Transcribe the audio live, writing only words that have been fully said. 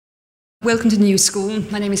Welcome to the New School.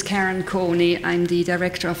 My name is Karen Coney. I'm the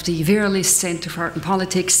director of the Viralist Centre for Art and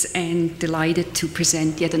Politics and delighted to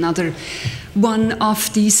present yet another one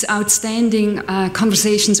of these outstanding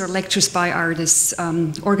conversations or lectures by artists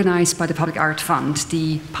organized by the Public Art Fund.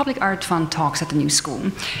 The Public Art Fund talks at the New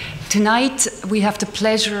School. Tonight we have the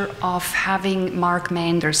pleasure of having Mark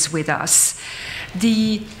Manders with us.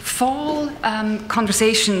 The fall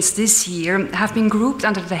conversations this year have been grouped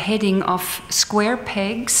under the heading of Square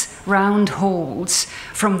Pegs, Round Holes,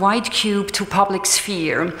 from White Cube to Public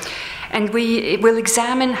Sphere. And we will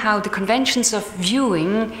examine how the conventions of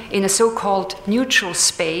viewing in a so-called neutral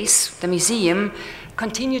space, the museum,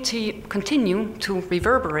 continue to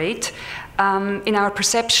reverberate in our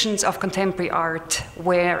perceptions of contemporary art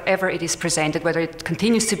wherever it is presented, whether it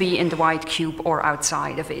continues to be in the White Cube or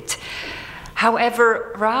outside of it.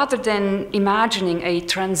 However, rather than imagining a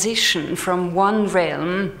transition from one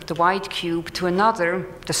realm, the White Cube, to another,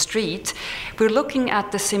 the street, we're looking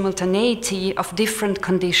at the simultaneity of different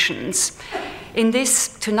conditions. In this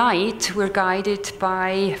tonight, we're guided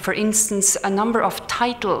by, for instance, a number of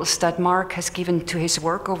titles that Mark has given to his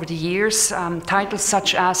work over the years, titles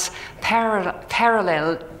such as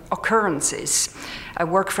Parallel Occurrences, a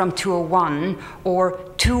work from 2001, or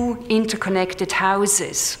Two Interconnected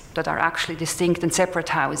Houses that are actually distinct and separate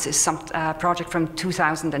houses, some project from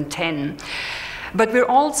 2010. But we're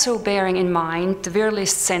also bearing in mind the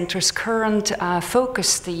Viralist Centre's current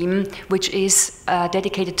focus theme, which is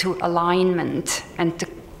dedicated to alignment and the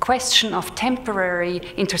question of temporary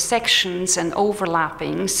intersections and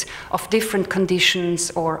overlappings of different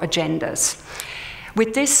conditions or agendas.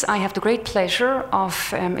 With this, I have the great pleasure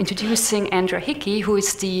of introducing Andrea Hickey, who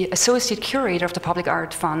is the Associate Curator of the Public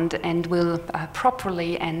Art Fund and will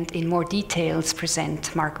properly and in more details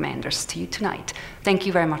present Mark Manders to you tonight. Thank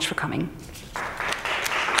you very much for coming.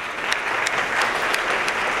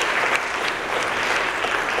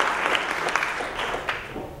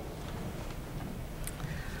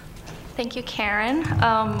 Thank you, Karen.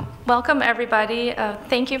 Welcome, everybody.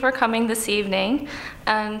 Thank you for coming this evening.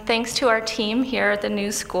 And thanks to our team here at the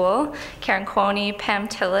New School, Karen Coney, Pam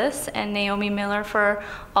Tillis, and Naomi Miller for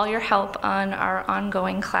all your help on our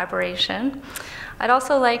ongoing collaboration. I'd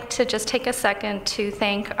also like to just take a second to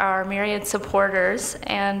thank our myriad supporters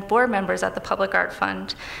and board members at the Public Art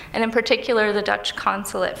Fund, and in particular the Dutch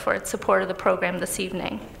Consulate for its support of the program this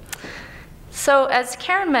evening. So as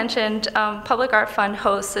Karen mentioned, Public Art Fund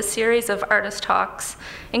hosts a series of artist talks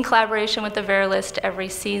in collaboration with the Viralist every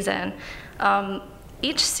season.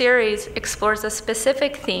 Each series explores a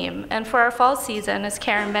specific theme, and for our fall season, as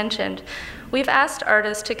Karen mentioned, we've asked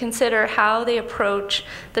artists to consider how they approach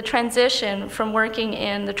the transition from working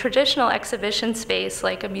in the traditional exhibition space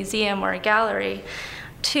like a museum or a gallery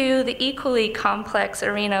to the equally complex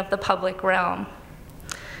arena of the public realm.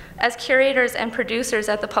 As curators and producers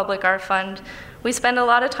at the Public Art Fund, we spend a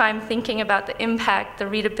lot of time thinking about the impact, the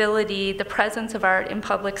readability, the presence of art in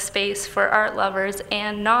public space for art lovers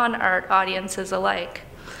and non-art audiences alike.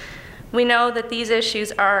 We know that these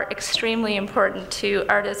issues are extremely important to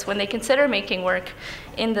artists when they consider making work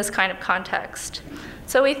in this kind of context.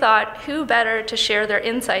 So we thought, who better to share their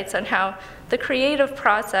insights on how the creative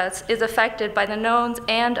process is affected by the knowns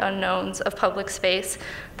and unknowns of public space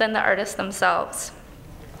than the artists themselves.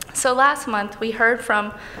 So last month, we heard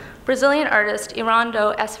from Brazilian artist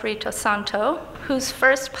Irando Espírito Santo, whose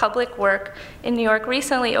first public work in New York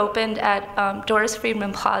recently opened at Doris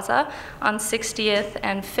Friedman Plaza on 60th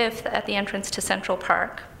and 5th at the entrance to Central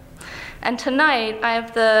Park. And tonight, I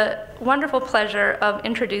have the wonderful pleasure of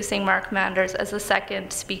introducing Mark Manders as the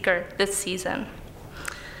second speaker this season.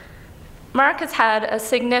 Mark has had a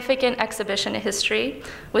significant exhibition history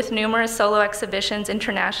with numerous solo exhibitions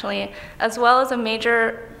internationally, as well as a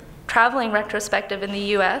major traveling retrospective in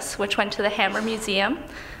the US, which went to the Hammer Museum,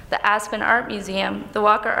 the Aspen Art Museum, the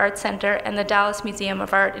Walker Art Center, and the Dallas Museum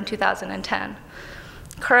of Art in 2010.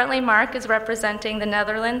 Currently, Mark is representing the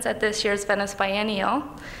Netherlands at this year's Venice Biennial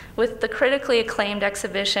with the critically acclaimed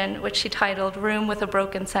exhibition, which he titled Room with a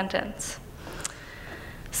Broken Sentence.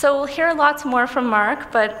 So we'll hear lots more from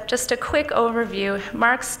Mark, but just a quick overview.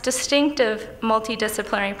 Mark's distinctive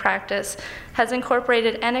multidisciplinary practice has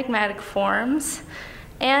incorporated enigmatic forms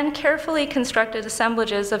and carefully constructed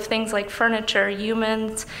assemblages of things like furniture,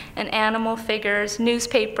 humans and animal figures,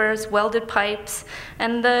 newspapers, welded pipes,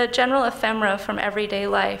 and the general ephemera from everyday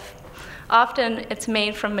life. Often it's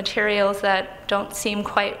made from materials that don't seem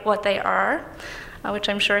quite what they are, which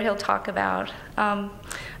I'm sure he'll talk about.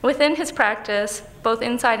 Within his practice, both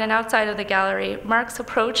inside and outside of the gallery, Mark's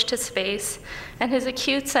approach to space and his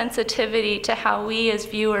acute sensitivity to how we as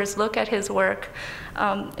viewers look at his work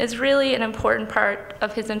is really an important part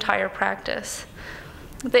of his entire practice.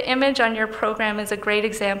 The image on your program is a great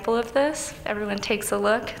example of this. Everyone takes a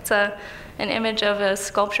look. It's an image of a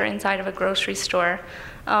sculpture inside of a grocery store.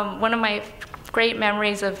 One of my great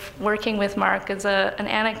memories of working with Mark is an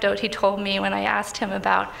anecdote he told me when I asked him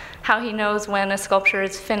about how he knows when a sculpture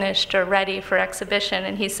is finished or ready for exhibition,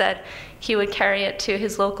 and he said he would carry it to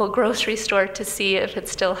his local grocery store to see if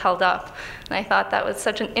it's still held up. And I thought that was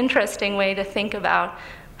such an interesting way to think about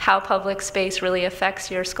how public space really affects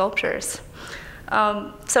your sculptures.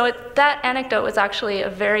 That anecdote was actually a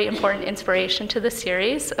very important inspiration to the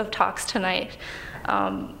series of talks tonight.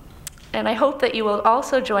 And I hope that you will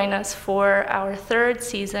also join us for our third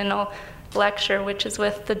seasonal lecture, which is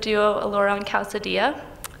with the duo Alora and Calzadilla,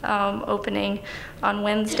 opening on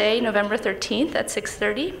Wednesday, November 13th at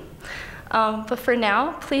 6:30. But for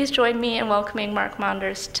now, please join me in welcoming Mark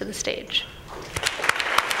Manders to the stage.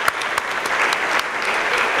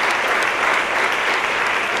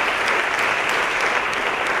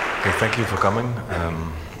 Okay, thank you for coming.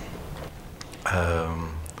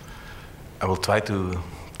 I will try to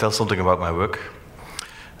tell something about my work.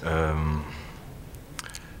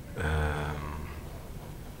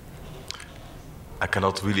 I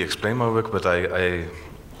cannot really explain my work, but I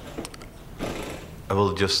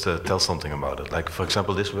will just tell something about it. Like, for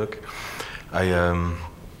example, this work, I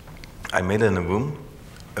made it in a room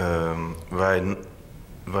where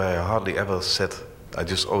I hardly ever sit. I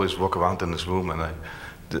just always walk around in this room, and I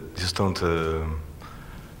just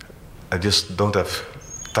don't have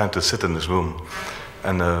time to sit in this room.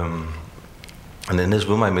 And in this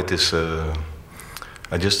room I made this,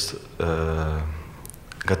 I just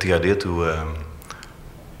got the idea to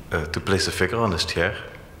place a figure on this chair.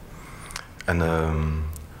 And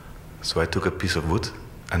so I took a piece of wood,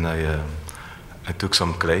 and I took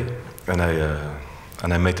some clay, and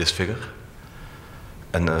I made this figure.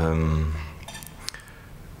 And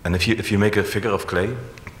if you make a figure of clay,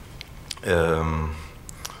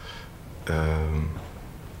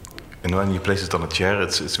 when you place it on a chair,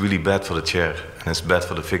 it's really bad for the chair, and it's bad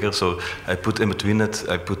for the figure. So I put in between it,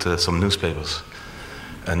 I put some newspapers.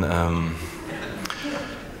 And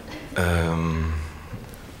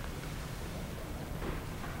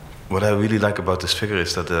what I really like about this figure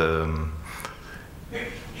is that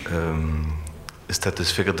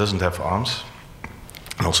this figure doesn't have arms,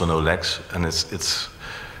 and also no legs, and it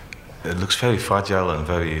looks very fragile and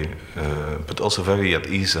very, but also very at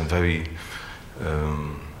ease and very.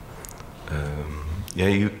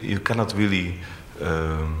 You cannot really.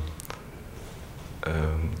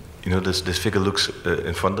 This figure looks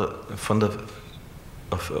in front of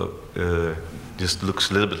just looks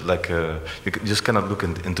a little bit like you just cannot look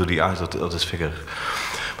into the eyes of this figure.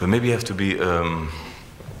 But maybe you have to be.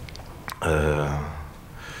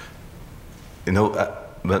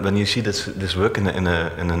 When you see this work in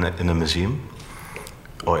a museum,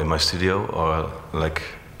 or in my studio, or like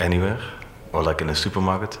anywhere, or like in a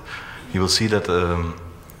supermarket, you will see that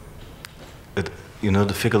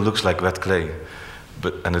the figure looks like wet clay,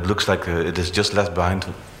 and it looks like it is just left behind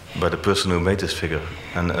by the person who made this figure.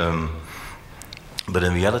 And but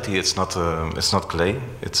in reality, it's not clay.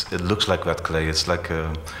 It looks like wet clay. It's like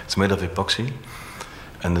it's made of epoxy,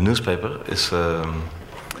 and the newspaper is.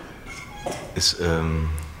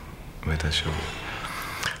 Wait, I show.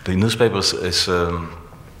 The newspaper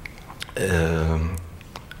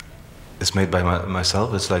is made by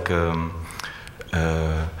myself. It's like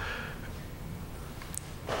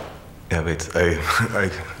wait,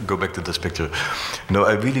 I go back to this picture. No,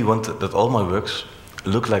 I really want that all my works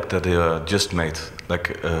look like that they are just made.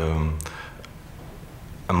 Like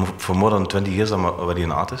for more than 20 years, I'm already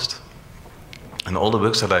an artist, and all the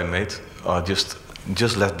works that I made are just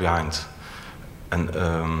left behind. And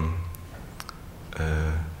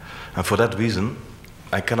for that reason,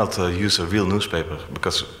 I cannot use a real newspaper,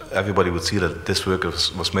 because everybody would see that this work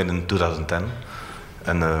was made in 2010,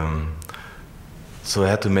 and so I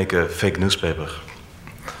had to make a fake newspaper.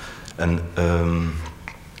 And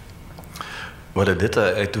what I did,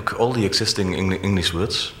 I took all the existing English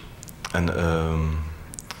words, and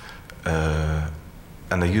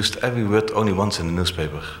I used every word only once in the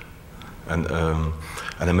newspaper, and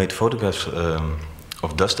I made photographs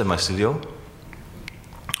of dust in my studio,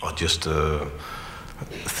 or just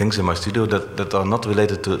things in my studio that are not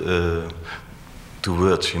related to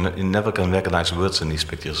words. You never can recognize words in these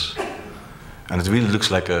pictures, and it really looks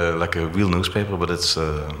like a real newspaper, but it's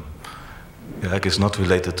like it's not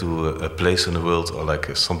related to a place in the world, or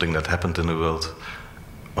like something that happened in the world,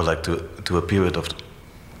 or like to a period of,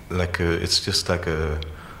 like it's just like a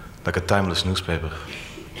timeless newspaper.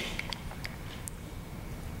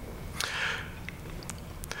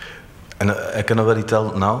 I can already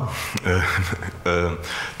tell now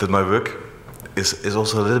that my work is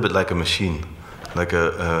also a little bit like a machine, like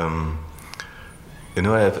a you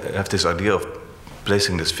know, I have this idea of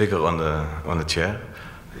placing this figure on the chair,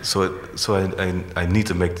 so I need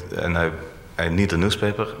to make, and I need a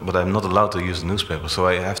newspaper, but I'm not allowed to use a newspaper, so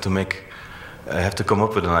I have to come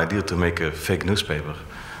up with an idea to make a fake newspaper.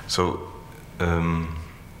 So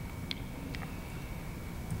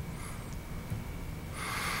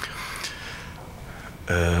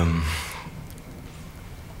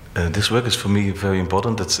this work is for me very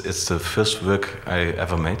important. It's the first work I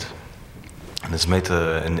ever made, and it's made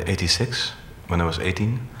in '86 when I was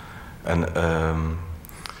 18. And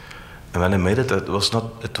when I made it, it was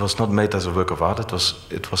not made as a work of art. It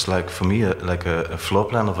was like, for me, like a floor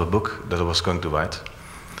plan of a book that I was going to write.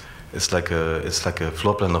 It's like a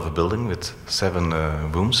floor plan of a building with 7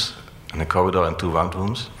 rooms and a corridor and 2 round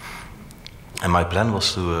rooms. And my plan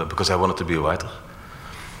was to, because I wanted to be a writer,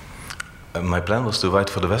 my plan was to write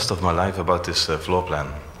for the rest of my life about this floor plan.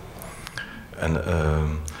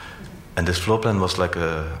 And this floor plan was like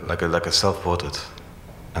a self-portrait.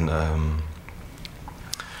 And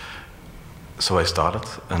so I started,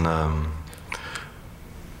 and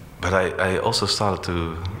but I also started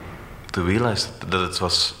to realize that it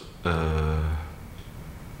was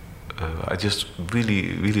I just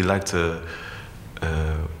really liked you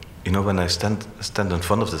know, when I stand in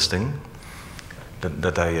front of this thing,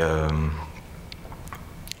 that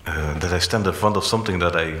I stand in front of something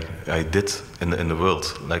that I did in the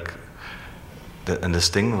world, like and this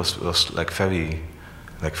thing was like very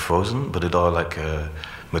like frozen, but it all like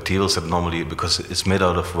materials that normally, because it's made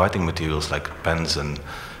out of writing materials like pens and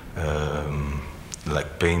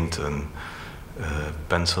like paint and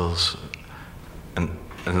pencils, and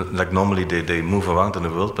like normally they move around in the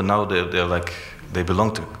world, but now they're like, they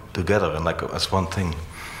belong together and like as one thing.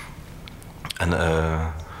 And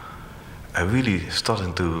I really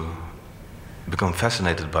started to become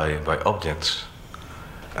fascinated by objects.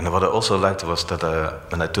 And what I also liked was that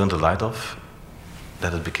when I turned the light off,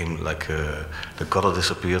 that it became like the color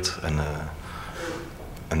disappeared,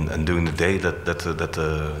 and during the day that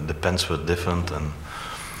the pens were different, and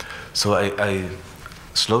so I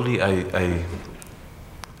slowly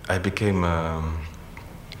became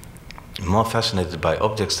more fascinated by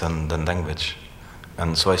objects than language,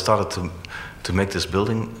 and so I started to make this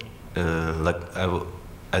building. Like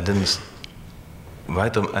I didn't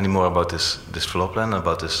write anymore about this floor plan,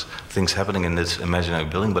 about this things happening in this imaginary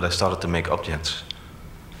building, but I started to make objects.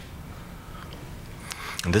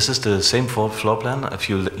 And this is the same floor plan a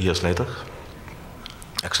few years later.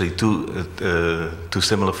 Actually, two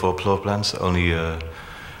similar floor plans. Only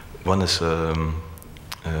one is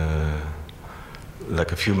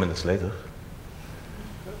like a few minutes later.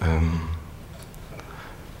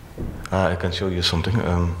 I can show you something.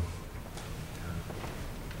 In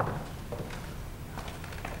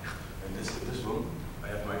this room, I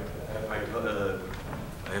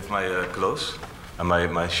have my clothes and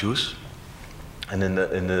my shoes. And in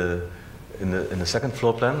the second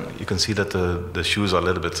floor plan, you can see that the shoes are a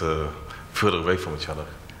little bit further away from each other.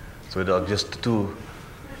 So they are just two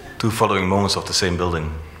following moments of the same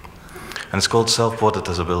building. And it's called Self-Portrait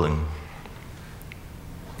as a Building.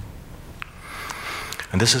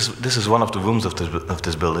 And this is one of the rooms of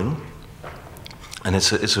this building. And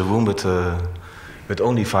it's a room with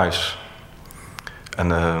only 5s.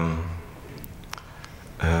 And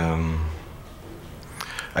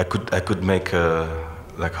I could make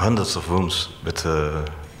like hundreds of rooms, but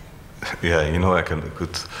yeah, you know, I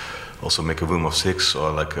could also make a room of 6,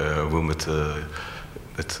 or like a room with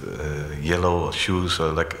yellow shoes,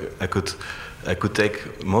 or like I could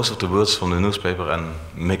take most of the words from the newspaper and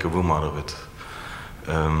make a room out of it.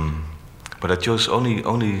 But I chose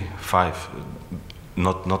only 5,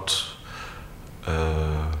 not.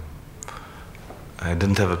 I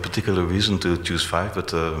didn't have a particular reason to choose 5,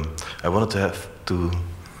 but I wanted to have to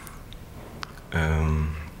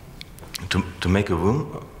make a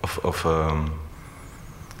room of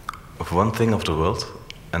one thing of the world,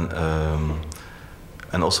 and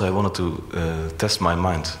also I wanted to test my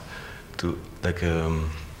mind. To like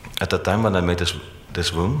at that time when I made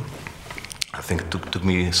this room, I think it took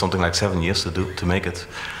me something like 7 years to make it.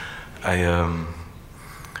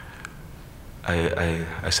 I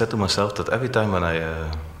said to myself that every time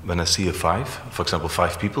when I see a 5, for example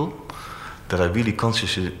 5 people, that I really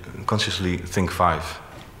consciously think 5,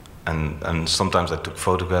 and sometimes I took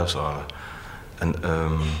photographs,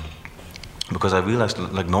 because I realized,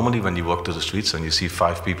 like, normally when you walk to the streets and you see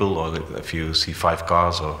 5 people, or if you see 5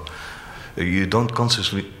 cars, or you don't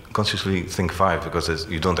consciously think 5 because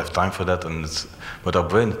you don't have time for that, but our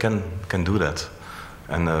brain can do that,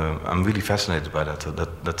 and I'm really fascinated by that.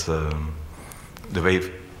 The way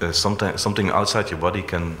something outside your body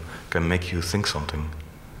can make you think something,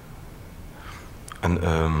 and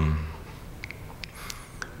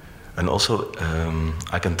also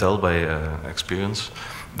I can tell by experience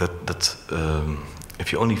that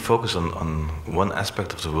if you only focus on one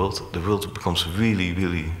aspect of the world becomes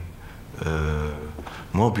really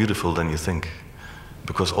more beautiful than you think,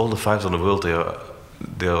 because all the 5s on the world they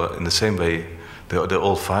are in the same way. They're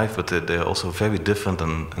all 5, but they're also very different,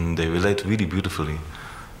 and they relate really beautifully,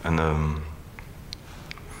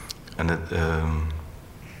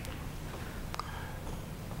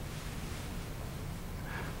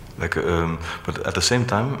 but at the same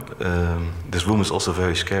time, this room is also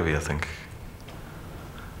very scary, I think.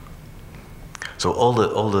 So all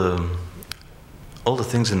the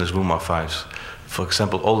things in this room are 5s. For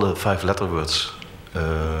example, all the 5-letter words.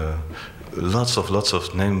 Lots of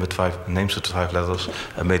names with 5 letters.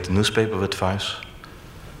 I made a newspaper with 5s.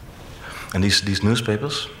 And these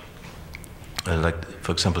newspapers, like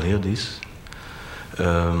for example here, these,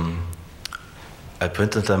 I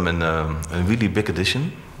printed them in a really big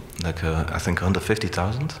edition, like I think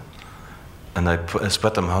 150,000, and I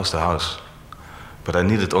spread them house to house. But I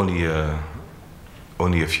needed only a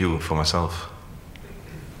few for myself.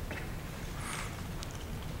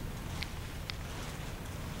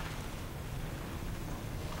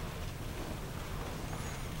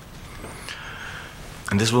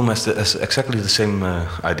 And this room has exactly the same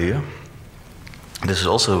idea. This is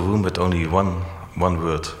also a room with only one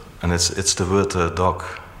word, and it's the word dog.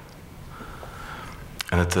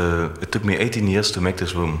 And it took me 18 years to make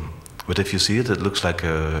this room. But if you see it, it looks like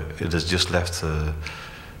it is just left.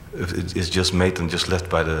 It's just made and just left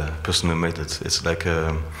by the person who made it. It's like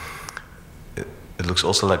it looks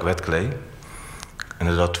also like wet clay, and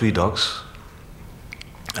there are 3 dogs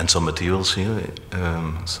and some materials here,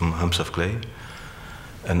 some humps of clay.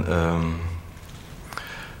 And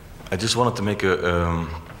I just wanted to make a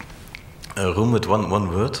room with one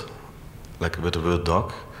word, like with the word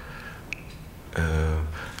dog.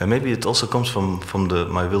 And maybe it also comes from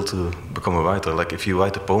my will to become a writer. Like if you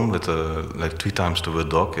write a poem with like 3 times the word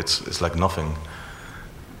dog, it's like nothing.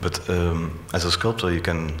 But as a sculptor,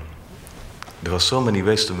 there are so many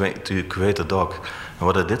ways to create a dog. And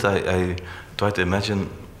what I did, I tried to imagine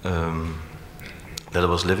that I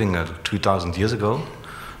was living 3,000 years ago,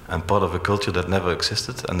 and part of a culture that never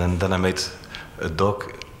existed, and then I made a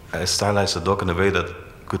dog. I stylized a dog in a way that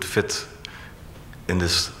could fit in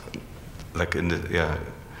this, like in the, yeah.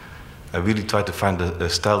 I really tried to find a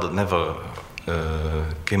style that never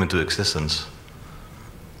came into existence.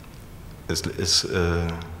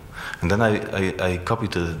 And then I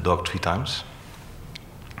copied the dog 3 times,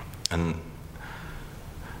 and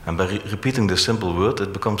by repeating this simple word,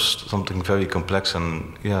 it becomes something very complex,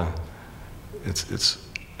 and yeah, it's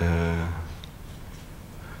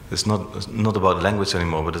not about language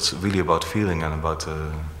anymore, but it's really about feeling and about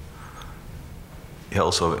yeah,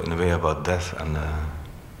 also in a way about death, and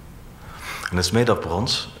it's made of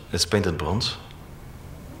bronze. It's painted bronze,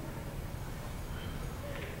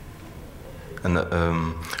 and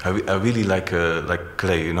I really like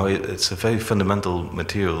clay. You know, it's a very fundamental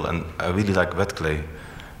material, and I really like wet clay,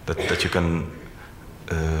 that you can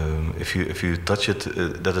if you touch it,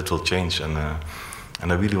 that it will change, and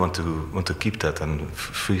I really want to keep that and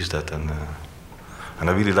freeze that, and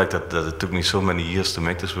I really like that it took me so many years to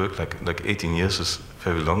make this work. Like 18 years is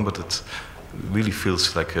very long, but it really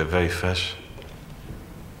feels like very fresh.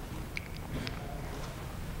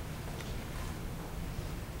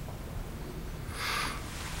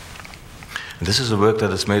 And this is a work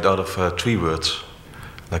that is made out of 3 words.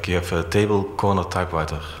 Like you have a table, corner,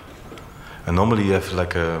 typewriter, and normally you have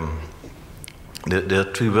like there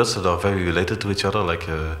are 3 words that are very related to each other. Like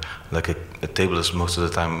a table is most of the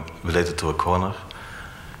time related to a corner,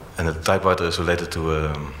 and a typewriter is related to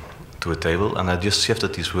a table. And I just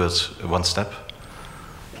shifted these words 1 step,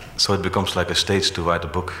 so it becomes like a stage to write a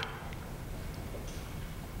book.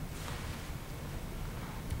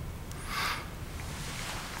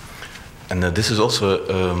 And this is also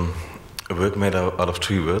a work made out of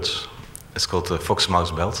 3 words. It's called Fox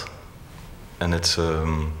Mouse Belt, and it's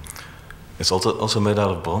also made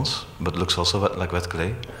out of bronze, but looks also like wet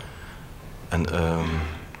clay. And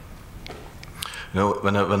you know,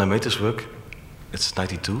 when I made this work, it's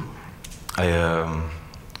 92.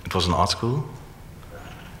 It was an art school.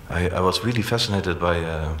 I was really fascinated by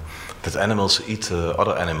that animals eat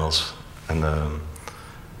other animals, and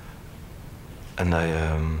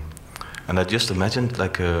I just imagined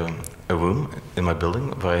like a a room in my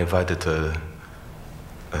building where I invited.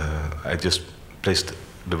 I just placed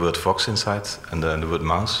the word fox inside and the word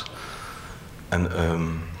mouse, and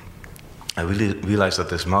I really realized that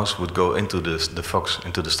this mouse would go into the fox,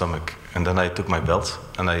 into the stomach, and then I took my belt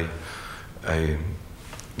and I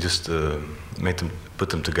just put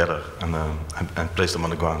them together and placed them on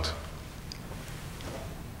the ground.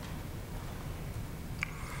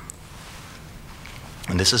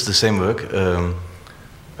 And this is the same work,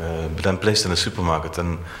 but then placed in a supermarket.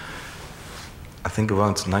 And I think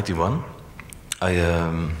around 91, I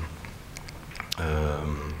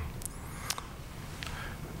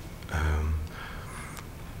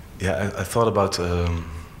thought about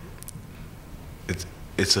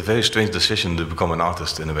it's a very strange decision to become an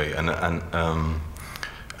artist in a way, and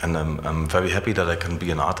I'm very happy that I can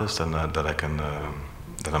be an artist and that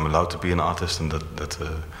I'm allowed to be an artist, and that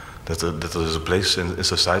there's a place in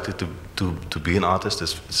society to be an artist.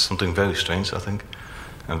 It's something very strange, I think,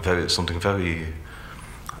 and something very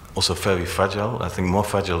fragile. I think more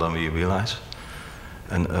fragile than we realize.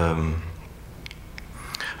 And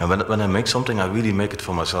when I make something, I really make it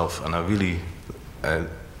for myself, and I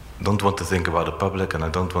don't want to think about the public, and I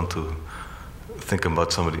don't want to think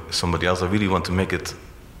about somebody else. I really want to make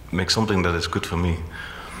something that is good for me.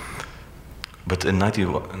 But in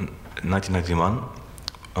 1991,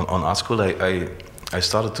 on art school, I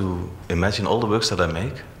started to imagine all the works that I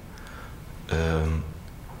make.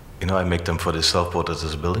 I make them for this self-portrait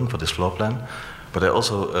as a building, for this floor plan, but I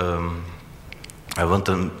also I want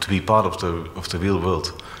them to be part of the real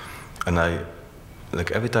world. And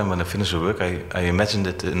every time when I finish a work, I imagined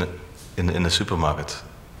it in a supermarket,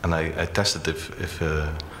 and I tested if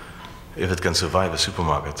it can survive a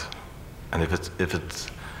supermarket, and if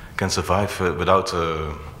it can survive without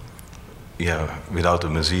a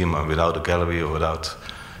museum, or without a gallery, or without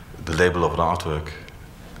the label of an artwork.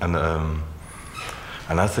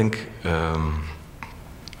 And I think, and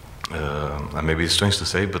maybe it's strange to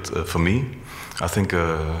say, but for me, I think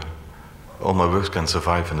all my works can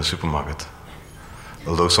survive in a supermarket.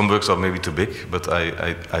 Although some works are maybe too big, but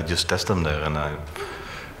I just test them there, and I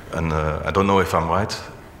don't know if I'm right,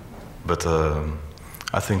 but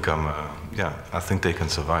I think I think they can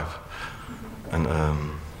survive. And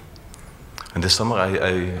this summer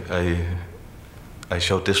I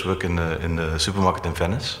showed this work in the supermarket in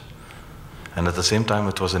Venice, and at the same time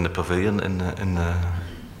it was in the pavilion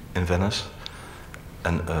in Venice,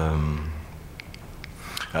 and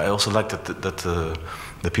I also like that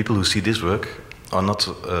the people who see this work are not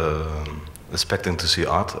expecting to see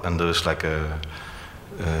art, and there's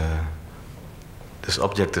this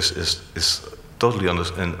object is totally on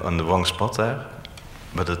the wrong spot there,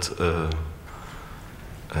 but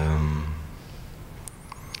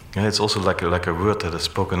it's also like a word that is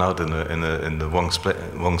spoken out in the wrong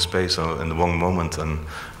space or in the wrong moment, and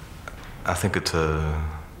I think it's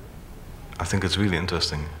really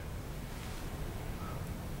interesting.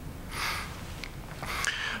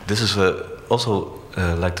 This is also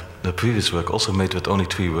like the previous work, also made with only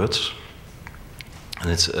 3 words, and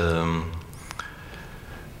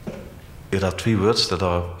it are 3 words that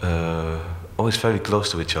are always very close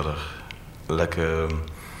to each other. Like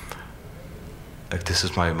this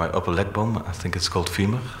is my upper leg bone. I think it's called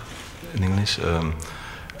femur in English, and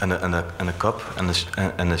a cup and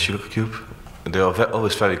a sugar cube. They are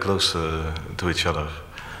always very close to each other,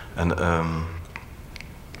 and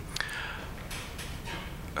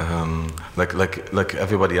like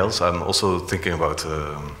everybody else, I'm also thinking about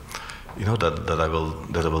that I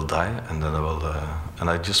will die, and that I will and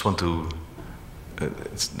I just want to.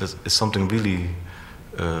 It's something really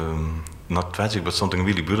not tragic, but something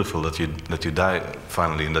really beautiful that you die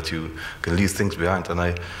finally, and that you can leave things behind. And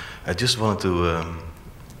I just wanted to.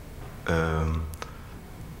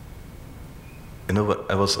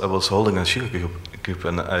 I was holding a sugar cube,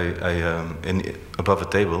 and I above a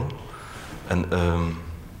table, and.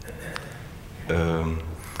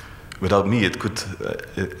 Without me, it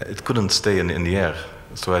couldn't stay in the air.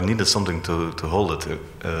 So I needed something to hold it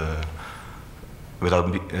without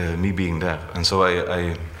me being there. And so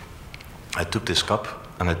I took this cup,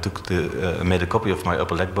 and I made a copy of my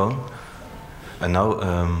upper leg bone. And now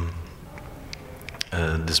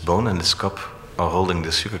this bone and this cup are holding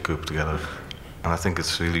this sugar cube together. And I think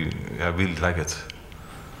it's really, I really like it.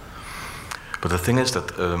 But the thing is that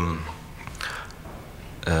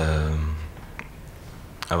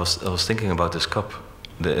I was thinking about this cup,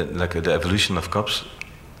 the evolution of cups.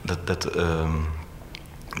 That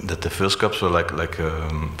the first cups were like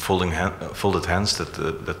folded hands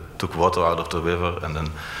that took water out of the river, and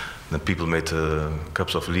then people made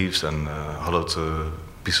cups of leaves and hollowed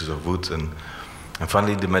pieces of wood, and And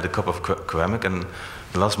finally they made a cup of ceramic, and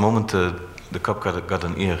the last moment the cup got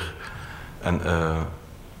an ear, and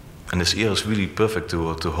this ear is really perfect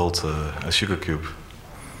to hold a sugar cube.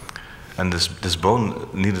 And this bone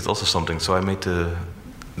needed also something, so I made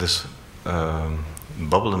this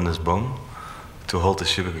bubble in this bone to hold the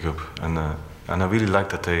sugar cube, and I really like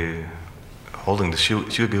that they holding the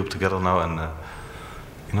sugar cube together now, and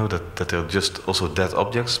you know that they're just also dead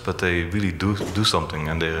objects, but they really do something,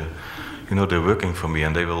 and they're working for me,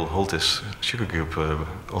 and they will hold this sugar cube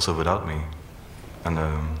also without me, and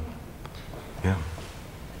yeah.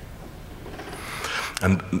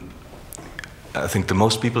 And I think the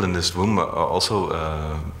most people in this room are also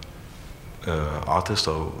artists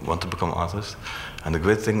or want to become artists. And the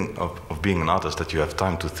great thing of being an artist that you have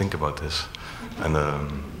time to think about this, and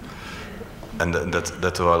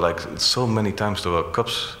that there are like so many times there are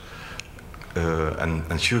cups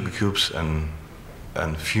and sugar cubes and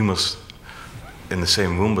fumers in the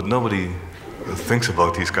same room, but nobody thinks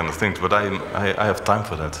about these kind of things. But I have time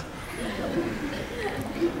for that.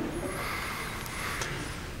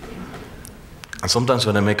 And sometimes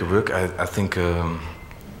when I make a work, I think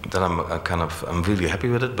that I'm really happy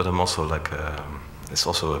with it, but I'm also like, it's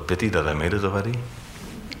also a pity that I made it already.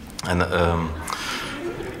 And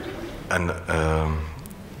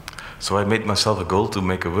so I made myself a goal to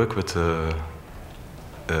make a work with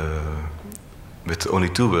only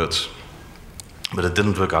 2 words, but it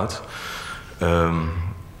didn't work out.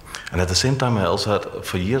 And at the same time, I also had,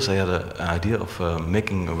 for years, I had an idea of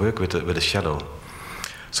making a work with a shadow.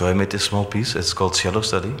 So I made this small piece. It's called Shadow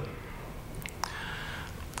Study,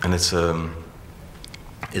 and it's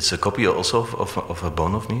a copy also of a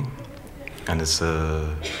bone of me, and it's a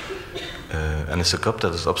cup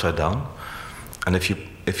that is upside down. And if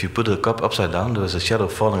you put a cup upside down, there is a shadow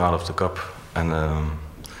falling out of the cup, and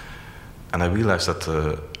I realized that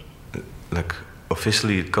like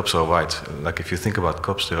officially cups are white. Like if you think about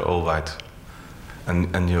cups, they're all white,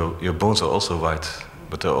 and your bones are also white.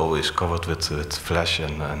 But they're always covered with flesh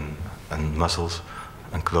and muscles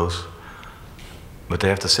and clothes. But they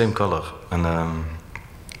have the same color, and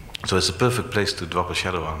so it's a perfect place to drop a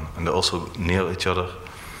shadow on. And they're also near each other.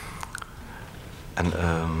 And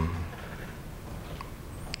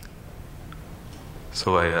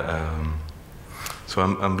so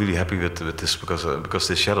I'm really happy with this because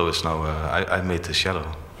this shadow is now I made this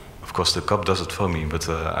shadow. Of course, the cup does it for me, but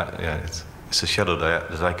it's a shadow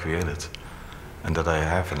that I created. And that I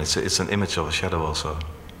have, and it's an image of a shadow also.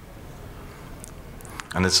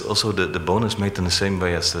 And it's also the bone is made in the same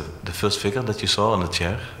way as the first figure that you saw on the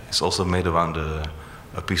chair. It's also made around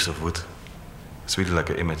a piece of wood. It's really like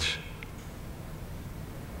an image.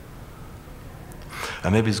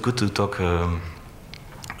 And maybe it's good to talk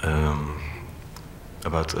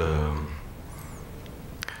about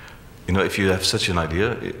if you have such an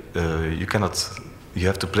idea, you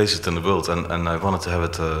have to place it in the world, and I wanted to have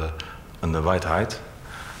it on the right height,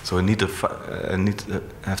 so I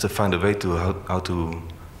have to find a way to how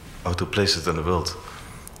to place it in the world.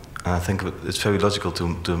 And I think it's very logical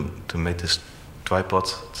to make this tripod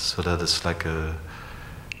so that it's like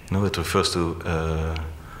it refers to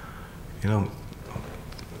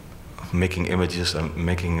making images and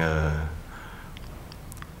making.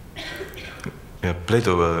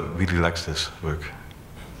 Plato really likes this work.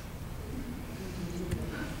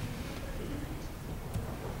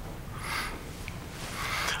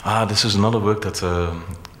 This is another work that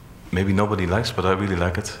maybe nobody likes, but I really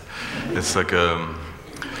like it. It's like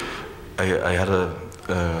I had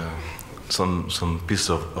some pieces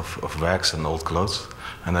of rags and old clothes,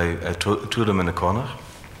 and I threw them in a corner,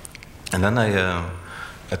 and then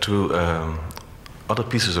I threw other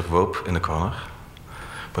pieces of rope in the corner.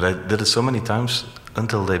 But I did it so many times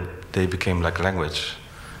until they became like language,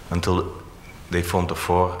 until they formed a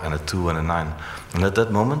 4 and a 2 and a 9, and at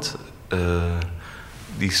that moment.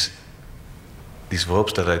 These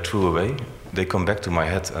ropes that I threw away, they come back to my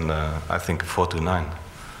head, and I think 4 to 9,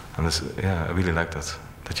 and I really like that.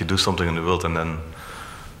 That you do something in the world, and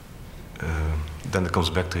then it comes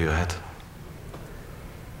back to your head.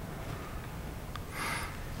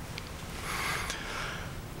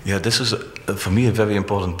 Yeah, this is for me a very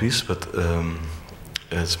important piece, but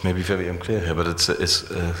it's maybe very unclear here. But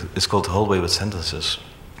it's called Hallway with Sentences,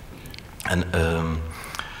 and.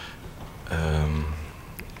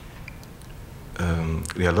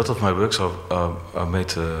 A lot of my works are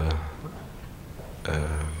made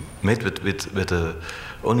with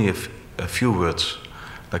only a few words.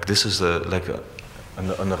 Like this is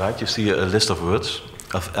on the right you see a list of words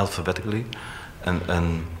alphabetically,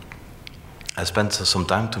 and I spent some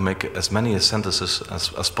time to make as many sentences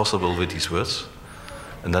as possible with these words,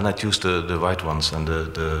 And then I choose the right ones and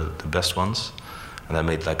the best ones, and I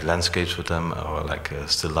made like landscapes with them, or like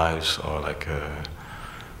still lifes, or like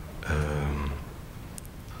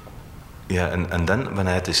yeah. And then when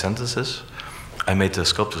I had these sentences, I made the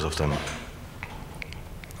sculptures of them.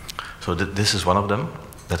 So this is one of them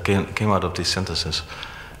that came out of these sentences.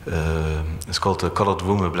 It's called the colored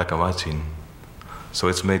room with black and white scene. So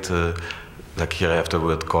it's made like here I have the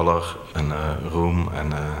word color and room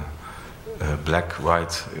and black,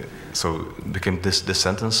 white. So it became this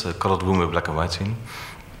sentence, colored room with black and white scene.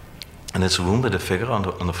 And it's a room with a figure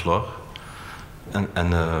on the floor.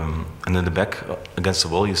 And in the back against the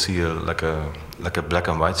wall you see like a black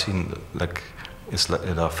and white scene. Like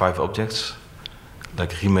there are 5 objects,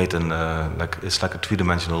 like remade in like it's like a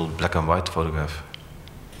 3-dimensional black and white photograph.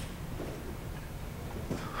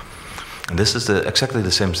 And this is exactly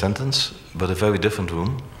the same sentence, but a very different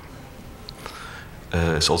room.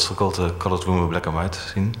 It's also called the colored room with black and white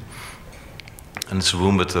scene. And it's a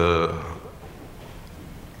room with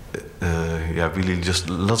yeah, really just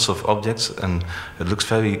lots of objects, and it looks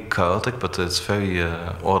very chaotic, but it's very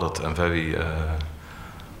ordered and very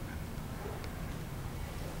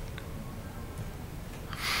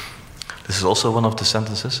this is also one of the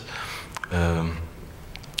sentences.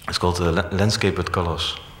 It's called landscape with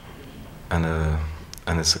colors, and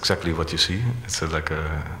it's exactly what you see. It's like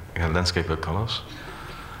a landscape with colors,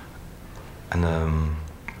 and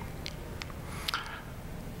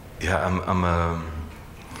yeah,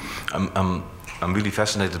 I'm really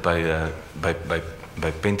fascinated by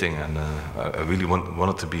painting, and I really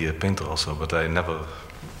wanted to be a painter also, but I never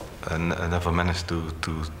managed to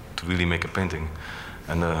really make a painting,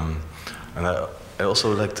 and I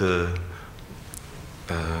also like to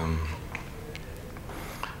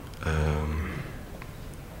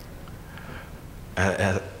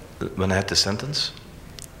when I had the sentence,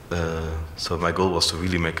 so my goal was to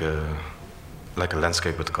really make a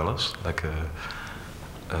landscape with colors, like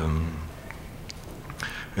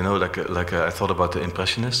you know, I thought about the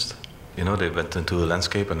Impressionists. You know, they went into a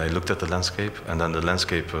landscape and they looked at the landscape, and then the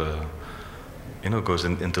landscape, you know, goes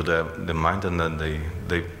into the mind, and then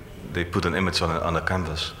they put an image on a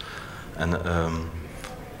canvas. And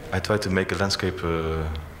I tried to make a landscape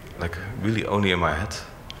like really only in my head,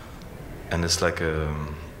 and it's like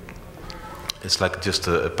just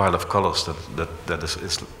a pile of colors that is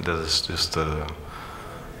just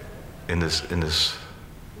in this.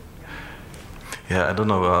 Yeah, I don't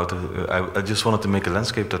know how to. I just wanted to make a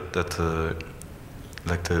landscape that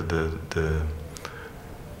like the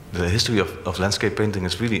history of landscape painting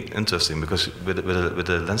is really interesting, because with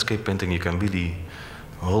a landscape painting you can really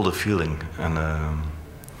hold a feeling, and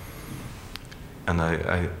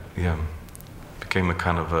I yeah, became a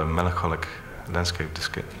kind of a melancholic landscape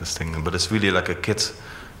this thing, but it's really like a kit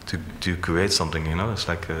to create something, you know. It's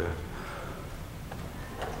like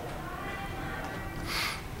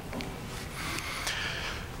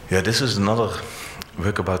yeah, this is another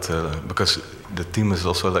work about because the theme is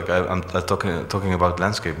also like I'm talking about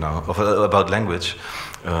landscape now, about language.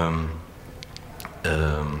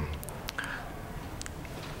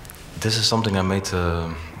 This is something I made,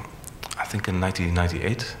 I think in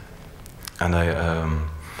 1998, and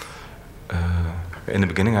in the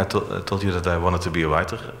beginning I told you that I wanted to be a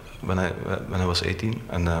writer when I was 18,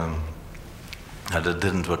 and that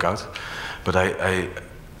didn't work out, but I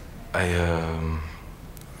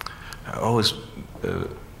always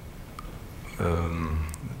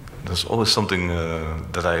there's always something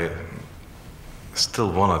that I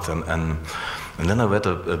still wanted, and then I read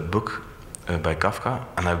a book by Kafka,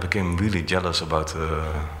 and I became really jealous about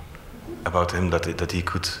him, that he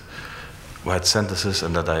could write sentences,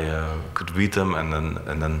 and that I could read them,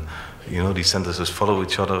 and then you know, these sentences follow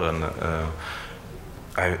each other, and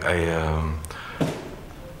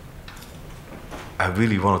I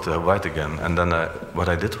really wanted to write again. And then what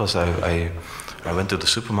I did was I went to the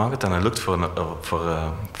supermarket, and I looked for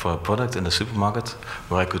a product in the supermarket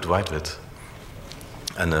where I could write with.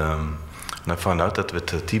 And I found out that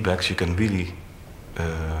with tea bags you can really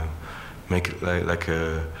make like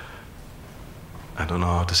I don't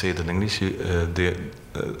know how to say it in English.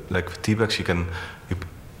 Like with tea bags you can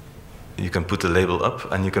put the label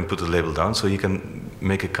up and you can put the label down, so you can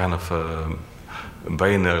make a kind of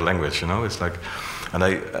binary language, you know. It's like, and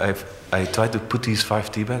I tried to put these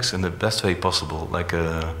 5 tea bags in the best way possible. Like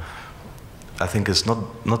I think it's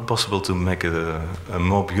not possible to make a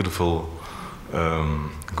more beautiful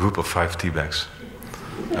group of 5 tea bags,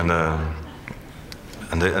 and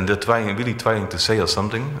they're really trying to say us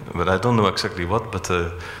something, but I don't know exactly what. But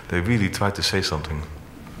they really try to say something.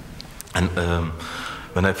 And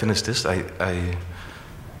when I finished this,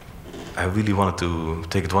 I really wanted to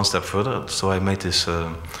take it one step further, so I made this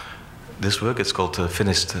this work. It's called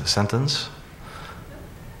Finished Sentence,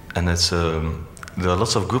 and it's there are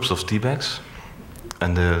lots of groups of tea bags,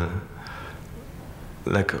 and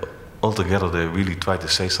like all together they really try to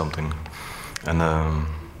say something, and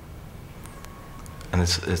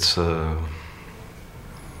it's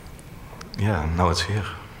yeah, now it's here.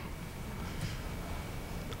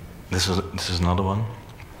 This is another one.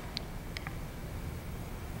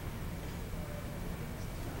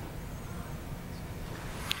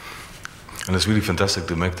 And it's really fantastic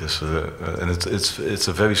to make this, and it's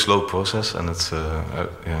a very slow process, and it's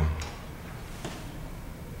yeah.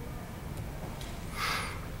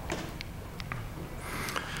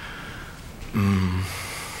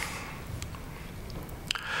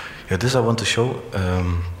 Yeah, this I want to show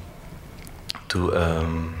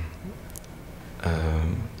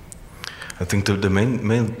I think the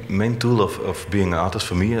main tool of being an artist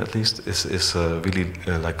for me, at least, is really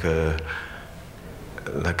like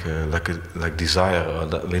desire, or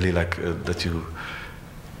really that you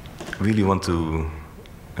really want to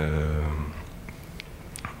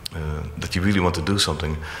do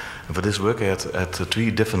something. And for this work, I had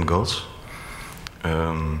 3 different goals,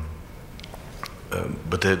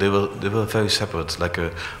 but they were very separate. Like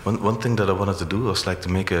one thing that I wanted to do was like to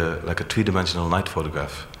make a 3-dimensional night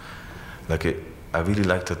photograph. Like I really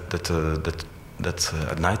liked that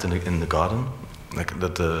at night in the garden, like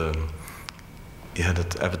that. Yeah,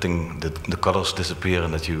 that everything, the colors disappear,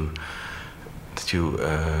 and that you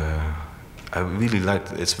I really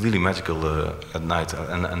liked. It's really magical at night,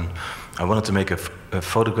 and I wanted to make a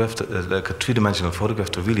photograph, like a 3-dimensional photograph,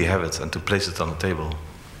 to really have it and to place it on the table.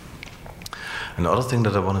 And the other thing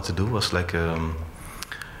that I wanted to do was like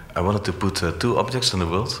I wanted to put 2 objects in the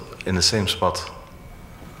world in the same spot.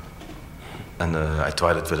 And I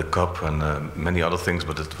tried it with a cup and many other things,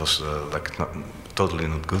 but it was like totally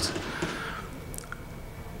not good.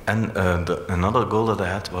 And another goal that I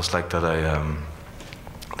had was like that I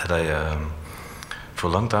for a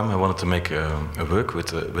long time I wanted to make a work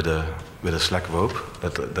with a slack rope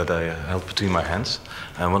that I held between my hands.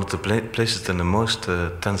 And I wanted to place it in the most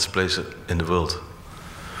tense place in the world.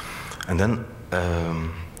 And then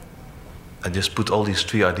I just put all these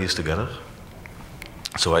 3 ideas together.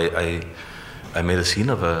 So I made a scene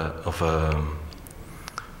of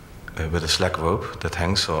with a slack rope that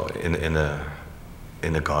hangs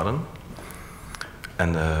in a garden,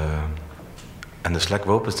 and the slack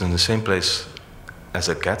rope is in the same place as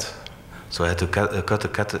a cat. So I had to cut the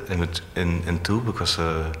cat in 2, because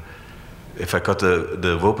if I cut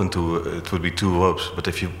the rope in 2, it would be 2 ropes. But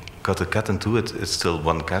if you cut the cat in 2, it's still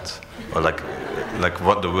 1 cat, or like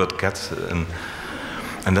what the word cat.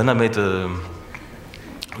 And then I made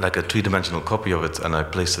like a 3-dimensional copy of it, and I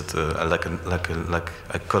placed it like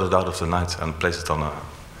I cut it out of the night and placed it on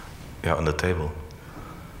the table.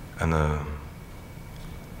 And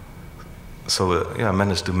so yeah, I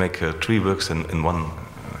managed to make 3 works in one.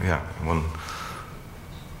 One.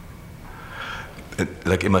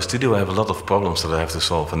 Like in my studio, I have a lot of problems that I have to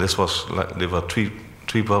solve, and this was like there were three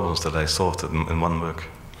problems that I solved in one work.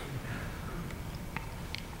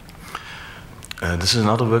 This is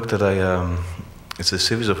another work that it's a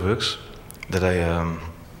series of works that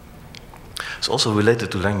it's also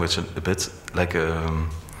related to language a bit.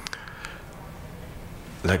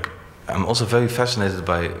 Like I'm also very fascinated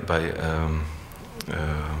by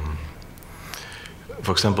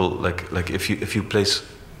for example, like if you place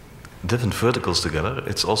different verticals together,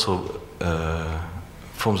 it's also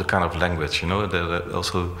forms a kind of language. You know, that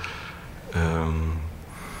also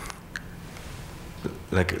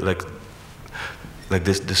like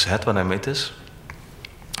this head. When I made this,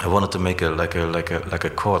 I wanted to make a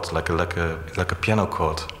chord, like a piano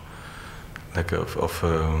chord,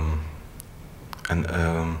 and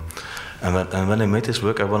when I made this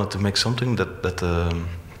work, I wanted to make something that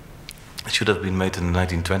should have been made in the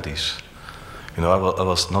 1920s. You know, I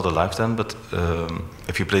was not alive then, but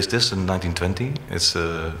if you place this in 1920, it's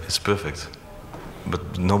perfect.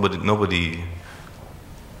 But nobody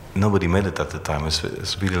made it at the time.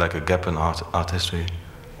 It's really like a gap in art history.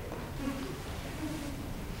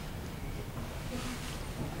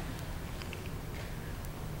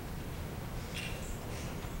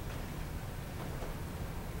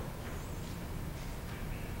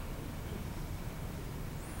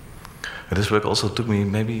 This work also took me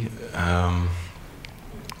maybe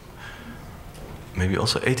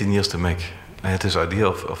also 18 years to make. I had this idea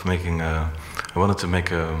of making. I wanted to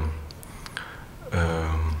make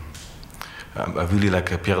I really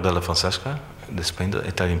like Piero della Francesca, this painter,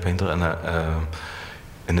 Italian painter, and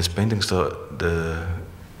in his paintings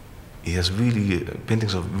he has really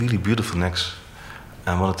paintings of really beautiful necks,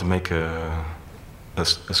 and wanted to make a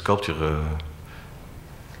sculpture.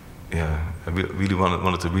 Yeah, I really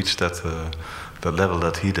wanted to reach that level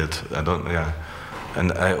that he did.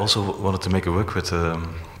 And I also wanted to make a work with.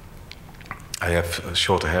 I have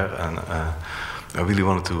short hair, and I really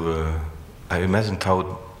wanted to. I imagined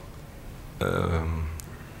how.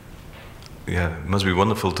 Yeah, it must be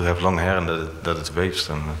wonderful to have long hair and that it waves,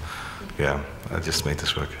 and yeah, I just made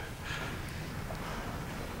this work.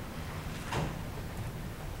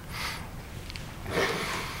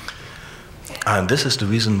 And this is the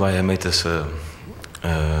reason why I made this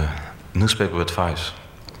newspaper with fives,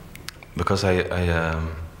 because I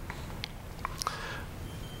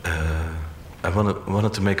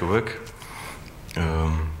wanted to make a work.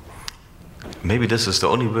 Maybe this is the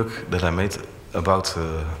only work that I made about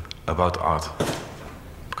art,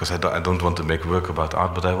 because I don't want to make work about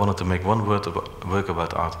art, but I wanted to make one work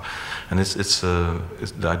about art, and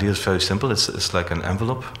the idea is very simple. It's like an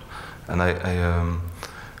envelope, and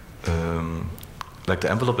like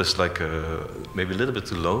the envelope is like maybe a little bit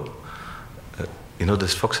too low. You know,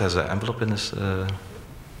 this fox has an envelope in his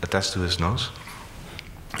attached to his nose,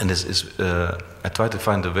 and I try to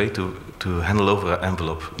find a way to handle over an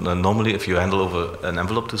envelope. Now, normally, if you handle over an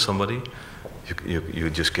envelope to somebody, you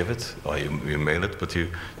just give it, or you mail it, but you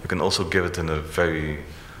can also give it in a very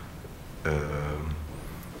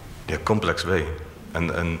complex way.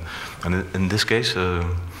 And in this case,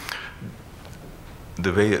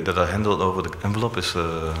 the way that I handle over the envelope is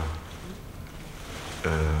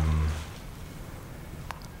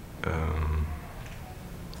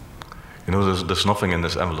you know, there's nothing in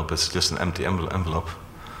this envelope. It's just an empty envelope,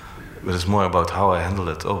 but it's more about how I handle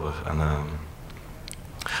it over. And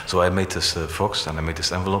so I made this fox, and I made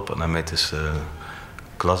this envelope, and I made this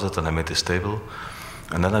closet, and I made this table,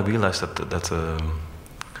 and then I realized that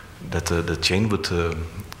the chain would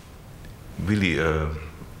really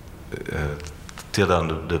tear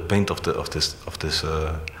down the paint of this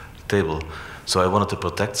table. So I wanted to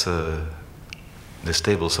protect this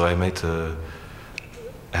table. So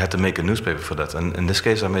I had to make a newspaper for that. And in this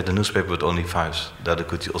case, I made a newspaper with only fives that I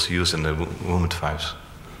could also use in the room with fives.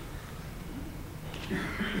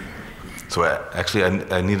 So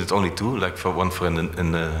I needed only two, like one for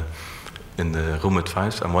in the room with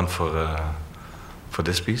fives, and one for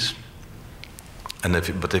this piece. And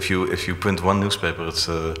if you print one newspaper, it's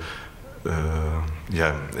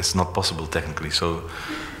it's not possible technically. So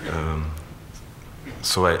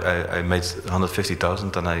I made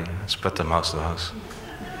 150,000, and I spread them house to house.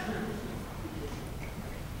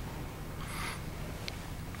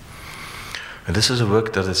 And this is a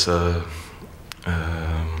work that is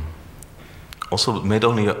also made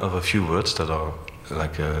only of a few words that are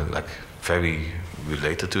like very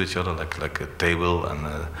related to each other, like a table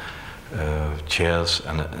and chairs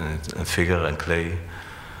and a figure and clay.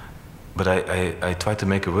 But I tried to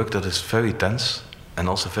make a work that is very tense and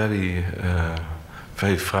also very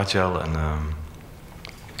fragile, and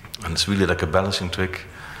it's really like a balancing trick,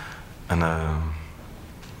 and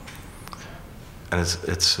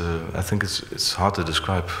it's I think it's hard to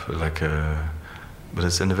describe, like, but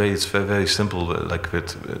it's in a way it's very, very simple. Like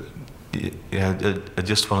with I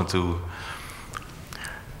just wanted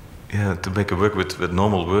to make a work with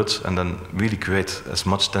normal words, and then really create as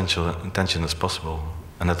much tension as possible.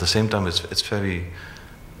 And at the same time, it's very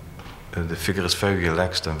the figure is very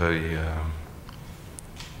relaxed and very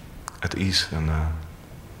at ease, and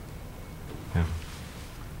yeah.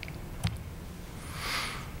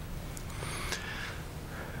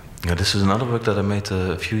 Yeah, this is another work that I made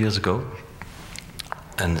a few years ago,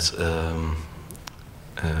 and it's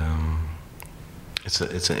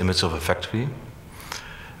an image of a factory.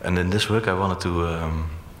 And in this work, I wanted to,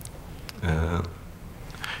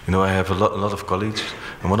 you know, I have a lot of colleagues,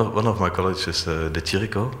 and one of my colleagues is the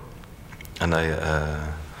Chirico, and I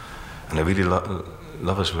really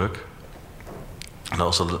love his work. And I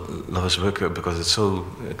also love his work because it's so.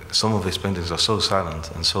 Some of his paintings are so silent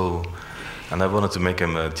and so. And I wanted to make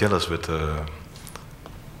him jealous with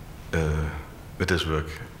his work,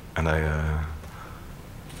 and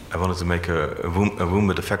I wanted to make a room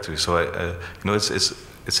with a factory. So you know, it's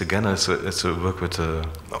a work with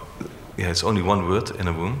it's only one word in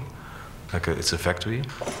a room, like it's a factory,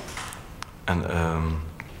 and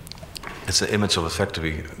it's an image of a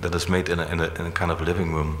factory that is made in a kind of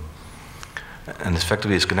living room, and this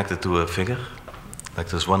factory is connected to a figure, like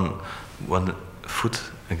there's one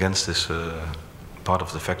foot against this part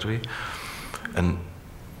of the factory, and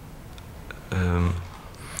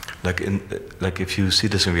like if you see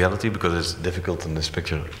this in reality, because it's difficult in this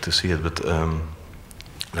picture to see it, but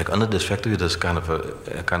like under this factory, there's kind of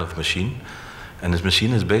a kind of machine, and this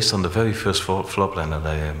machine is based on the very first floor plan that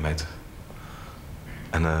I made.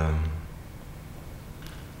 And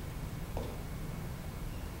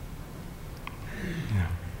yeah.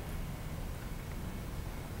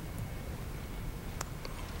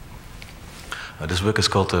 This work is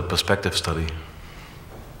called a perspective study.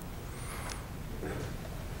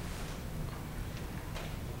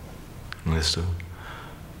 And this too.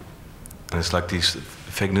 And it's like these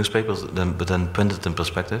fake newspapers, but then printed in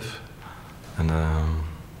perspective. And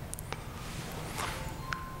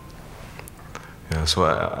yeah, so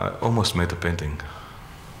I almost made a painting.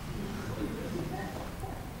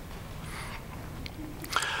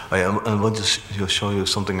 I want to show you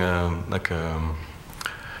something like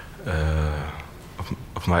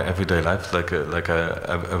of my everyday life. Like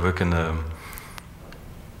I work in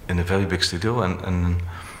a very big studio, and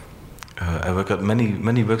I work at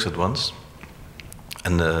many works at once,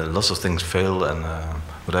 and lots of things fail, and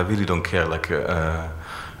but I really don't care. Like I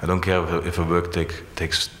don't care if a work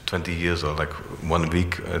takes 20 years or like 1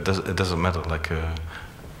 week. It doesn't matter. Like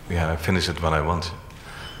yeah, I finish it when I want,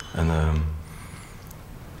 and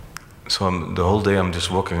so the whole day I'm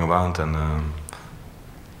just walking around, and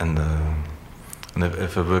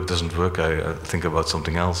if a work doesn't work, I think about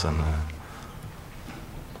something else, and.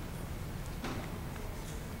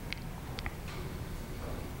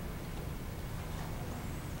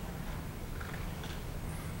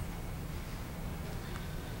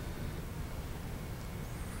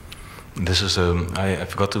 This is I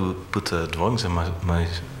forgot to put drawings in my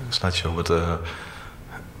slideshow, but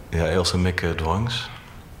yeah, I also make drawings.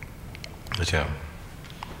 But yeah,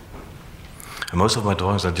 and most of my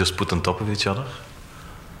drawings I just put on top of each other.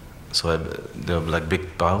 So they're like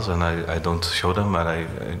big piles, and I don't show them, and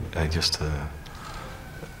I just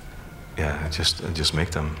yeah, I just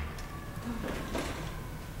make them.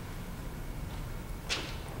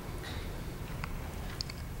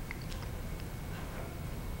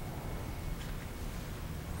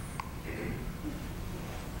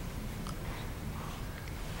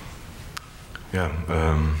 Yeah,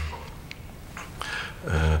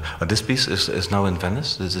 this piece is now in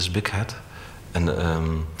Venice. There's this big hat, and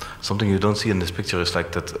something you don't see in this picture is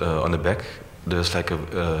like that on the back. There's like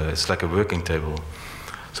it's like a working table.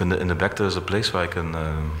 So in the back there's a place where I can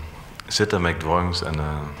sit and make drawings, and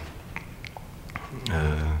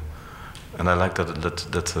I like that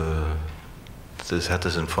this hat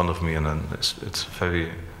is in front of me, and it's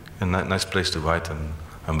very a nice place to write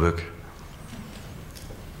and work.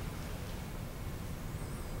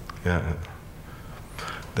 Yeah,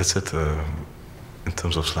 that's it in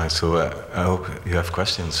terms of slides. So I hope you have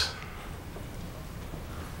questions.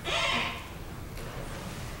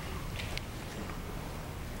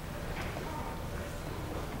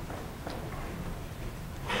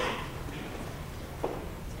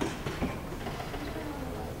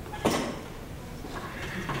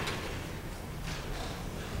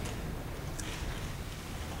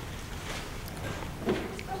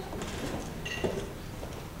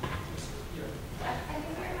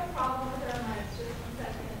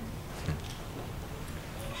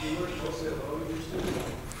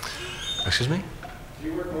 Excuse me? Do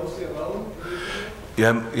you work mostly alone?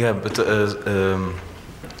 Yeah, but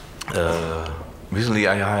recently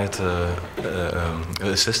I hired an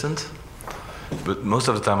assistant. But most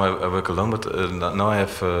of the time I work alone. But now I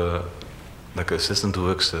have like an assistant who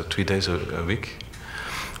works 3 days a week,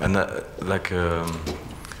 and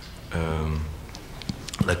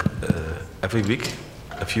every week,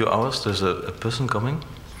 a few hours, there's a person coming.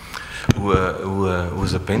 Who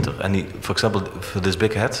is a painter, and he, for example, for this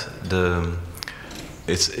big hat,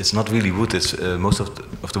 it's not really wood. It's most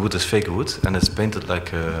of the wood is fake wood, and it's painted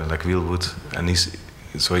like real wood. And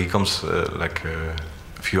he comes like a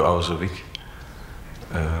few hours a week.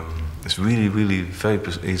 It's really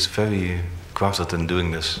he's very crafted in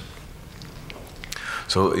doing this.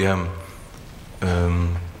 So yeah,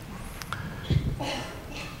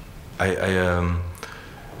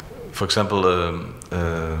 for example.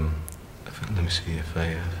 Let me see if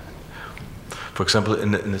I. For example,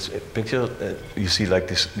 in this picture, you see like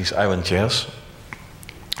these iron chairs.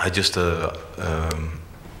 I just I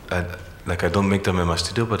don't make them in my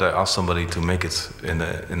studio, but I ask somebody to make it in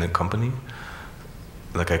a company.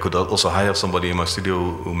 Like I could also hire somebody in my studio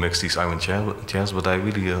who makes these iron chairs, but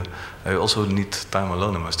I also need time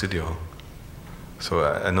alone in my studio. So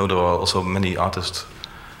I know there are also many artists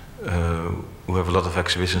who have a lot of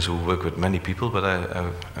exhibitions who work with many people, but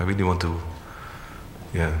I really want to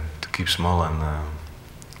keep small, and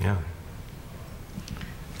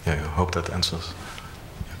I hope that answers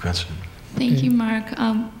your question. Thank you, Mark.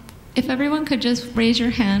 if everyone could just raise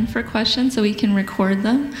your hand for questions so we can record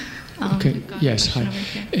them. Okay, yes, hi.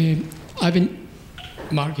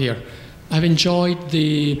 Mark here. I've enjoyed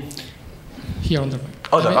here on the...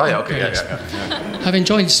 Okay, yes. yeah. I've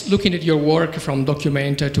enjoyed looking at your work from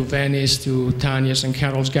Documenta to Venice to Tanya's and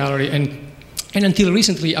Carol's gallery, and until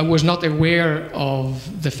recently I was not aware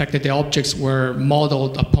of the fact that the objects were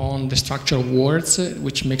modeled upon the structure of words,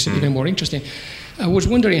 which makes it even more interesting. I was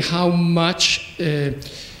wondering how much I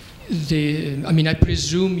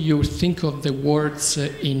presume you think of the words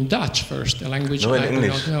in Dutch first, a language no, in I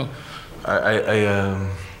English. do not know.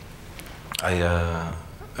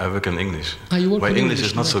 I work in English. You work My in English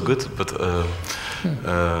is not so good, but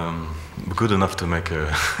good enough to make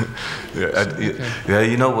a...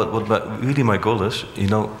 You know what really my goal is? You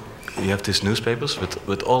know, you have these newspapers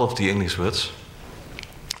with all of the English words,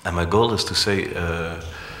 and my goal is to say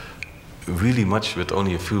really much with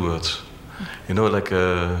only a few words. You know, like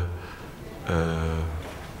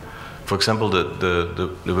for example, the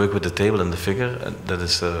work with the table and the figure that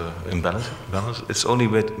is in balance. It's only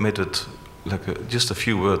made with like just a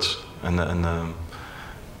few words, and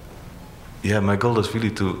my goal is really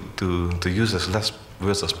to use as less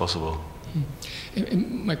words as possible.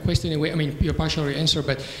 My question, anyway, I mean, you partially answered,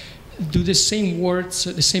 but do the same words,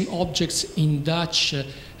 the same objects in Dutch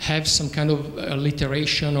have some kind of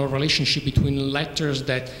alliteration or relationship between letters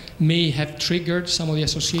that may have triggered some of the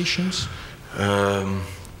associations?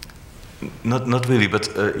 Not really, but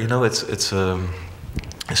you know, it's an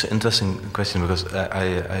interesting question, because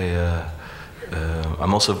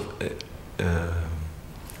I'm also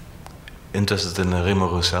interested in Remo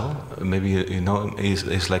Roussel. Maybe you know him.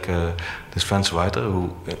 He's like this French writer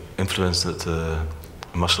who influenced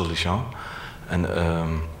Marcel Duchamp, and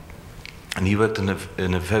he worked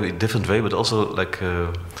in a very different way, but also like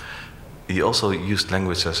he also used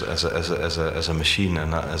language as a machine,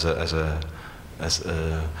 and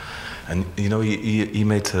and you know, he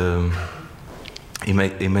made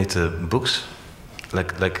books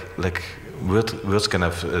like words can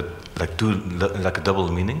have like a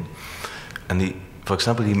double meaning. And for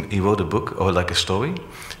example, he wrote a book or like a story,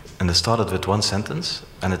 and it started with one sentence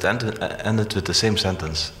and it ended with the same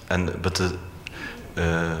sentence. Because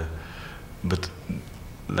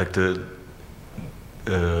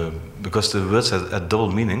the words had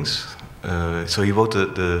double meanings, so he wrote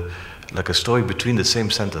like a story between the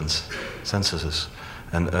same sentences,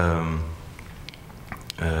 and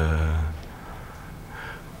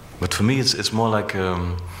but for me it's more like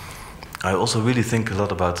I also really think a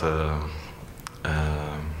lot about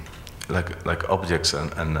like objects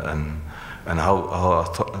and how our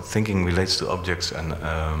thinking relates to objects, and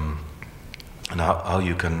how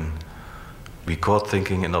you can record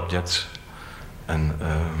thinking in objects, and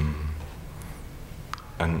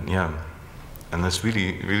yeah. And that's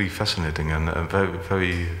really fascinating, and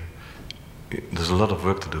very. There's a lot of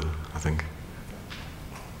work to do, I think.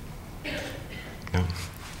 Yeah.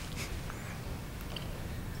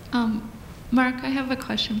 Mark, I have a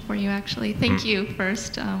question for you, actually. Thank you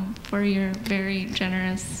first for your very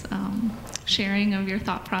generous sharing of your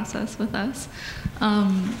thought process with us.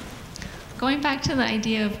 Going back to the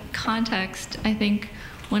idea of context, I think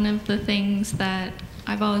one of the things that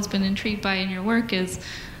I've always been intrigued by in your work is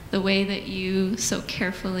the way that you so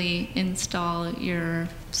carefully install your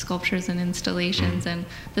sculptures and installations, and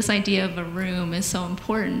this idea of a room is so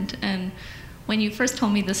important. And when you first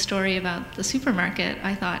told me the story about the supermarket,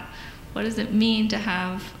 I thought, what does it mean to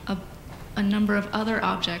have a number of other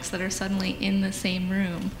objects that are suddenly in the same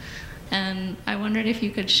room? And I wondered if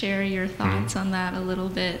you could share your thoughts on that a little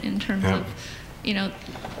bit in terms of, you know,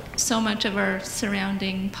 so much of our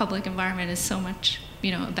surrounding public environment is so much,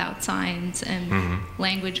 you know, about signs and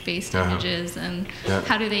language-based images, and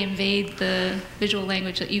how do they invade the visual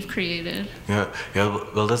language that you've created? Yeah.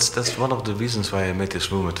 Well, that's one of the reasons why I made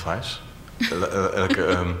this room at Vice.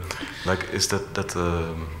 Is that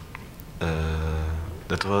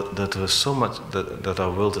was so much that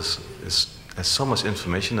our world has so much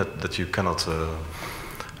information that you cannot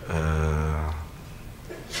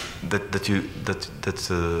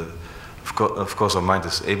of course our mind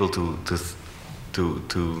is able to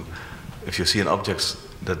if you see an object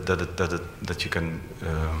that you can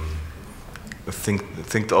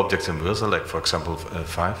think the object in words, like for example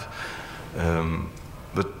 5,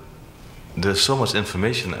 but there's so much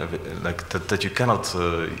information like that you cannot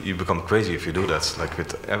you become crazy if you do that, like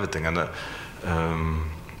with everything. And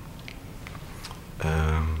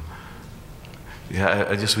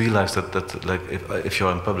I just realized that like if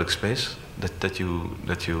you're in public space, that you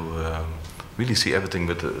really see everything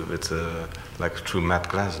with like through matte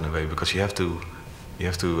glass in a way, because you have to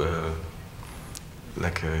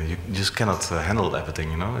you just cannot handle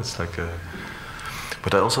everything, you know. It's like,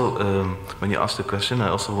 but I also, when you ask the question, I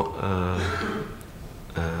also,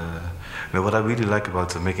 you know, what I really like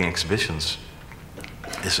about making exhibitions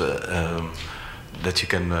is that you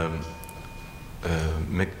can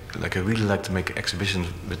make, like, I really like to make exhibitions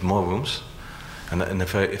with more rooms, and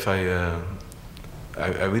if I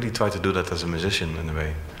really try to do that as a musician in a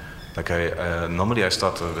way. Like normally I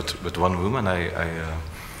start with one room, and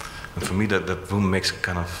and for me that room makes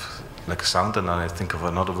kind of like a sound, and then I think of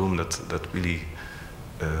another room that really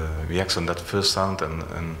reacts on that first sound,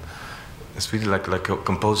 and it's really like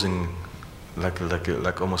composing like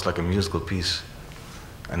almost like a musical piece,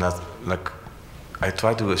 and that like I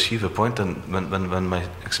try to achieve a point, and when my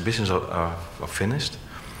exhibitions are finished,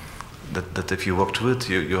 that if you walk through it,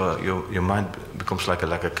 your mind becomes like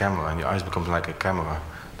a camera, and your eyes become like a camera.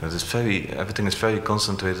 That is everything is very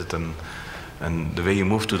concentrated, and the way you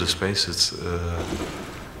move through the space, it's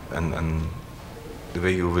and the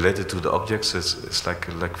way you relate it to the objects, it's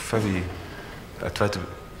like very. I try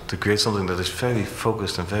to create something that is very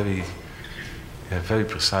focused and very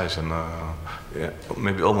precise, and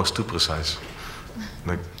maybe almost too precise.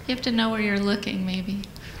 Like, you have to know where you're looking, maybe.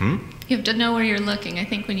 You have to know where you're looking. I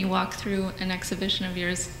think when you walk through an exhibition of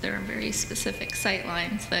yours, there are very specific sight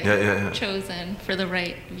lines that you've chosen for the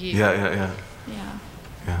right view. Yeah.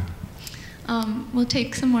 We'll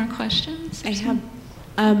take some more questions. I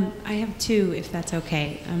have two, if that's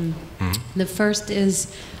okay. The first is,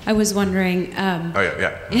 I was wondering.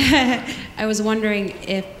 I was wondering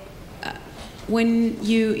if when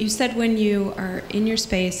you said when you are in your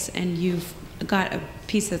space and you've got a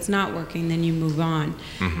piece that's not working, then you move on.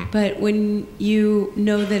 But when you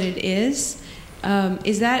know that it is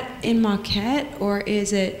that in maquette, or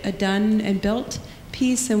is it a done and built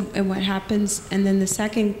piece, and what happens? And then the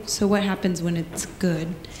second, so what happens when it's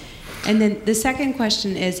good? And then the second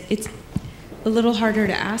question is, it's a little harder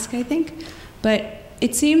to ask, I think, but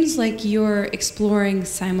it seems like you're exploring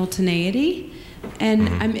simultaneity, and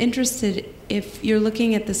I'm interested if you're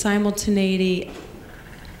looking at the simultaneity,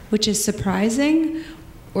 which is surprising,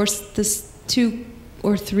 or this 2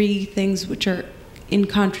 or 3 things which are in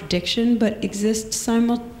contradiction but exist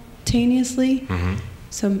simultaneously.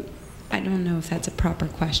 So I don't know if that's a proper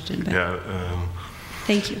question, but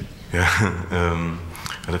thank you.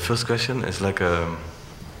 The first question is like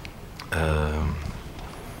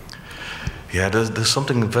there's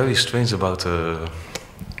something very strange about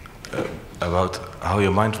how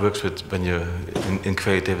your mind works when you're in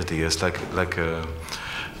creativity. It's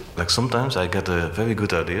like sometimes I get a very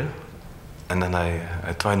good idea, and then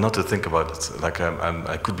I try not to think about it. Like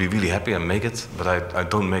I could be really happy and make it, but I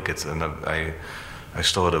don't make it, and I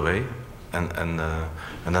store it away, and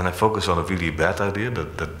then I focus on a really bad idea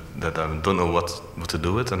that I don't know what to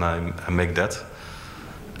do with, and I make that,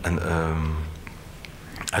 and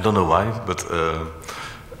I don't know why, but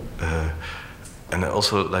and I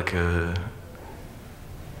also like.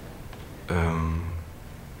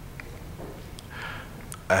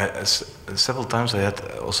 Several times I had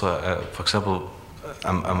also, for example,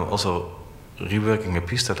 I'm also reworking a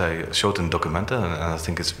piece that I showed in Documenta, and I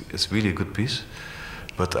think it's really a good piece.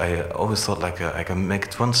 But I always thought like I can make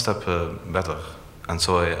it one step better, and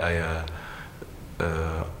so I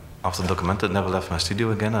after Documenta never left my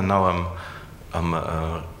studio again, and now I'm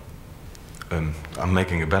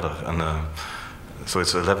making it better, and so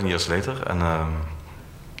it's 11 years later, and.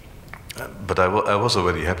 But I was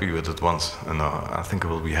already happy with it once, and I think I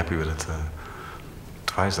will be happy with it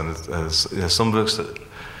twice. And some works that,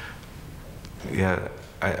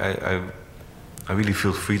 I really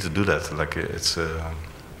feel free to do that. Like it's in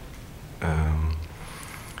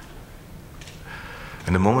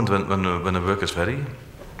the moment when a work is ready,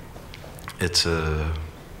 it's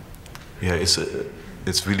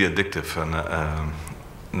really addictive,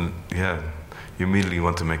 and you immediately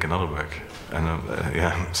want to make another work. And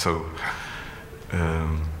so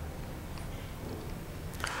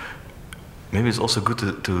maybe it's also good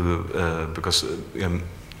to because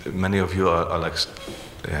many of you are like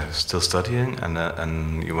still studying,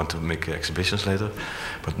 and you want to make exhibitions later.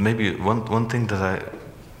 But maybe one thing that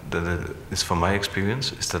is from my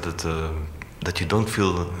experience is that that you don't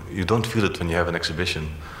feel it when you have an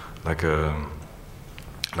exhibition. Like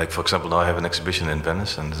for example, now I have an exhibition in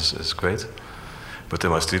Venice, and this is great. But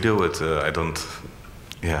in my studio,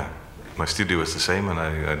 my studio is the same, and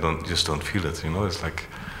I don't feel it. You know, it's like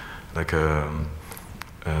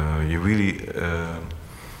you really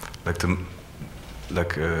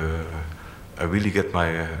I really get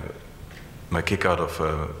my kick out of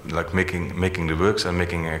like making the works and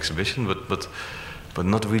making an exhibition. But but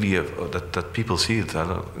not really that people see it. I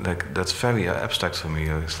don't, like, that's very abstract for me.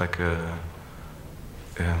 It's like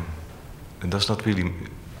it does not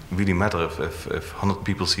really matter if 100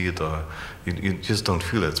 people see it, or you just don't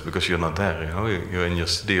feel it because you're not there. You know, you're in your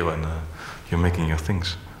studio and you're making your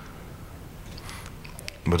things.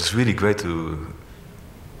 But it's really great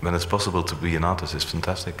when it's possible to be an artist. It's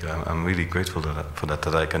fantastic. I'm really grateful for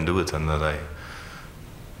that I can do it, and that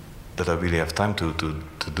I really have time to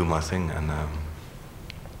do my thing. And I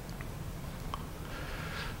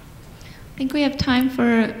think we have time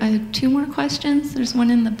for 2 more questions. There's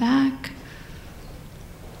one in the back.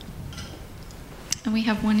 And we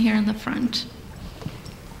have one here in the front.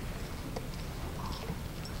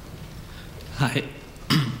 Hi.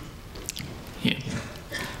 Here.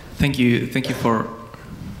 Thank you for...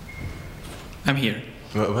 I'm here.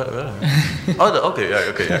 Oh, okay,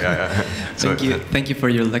 yeah. Thank you for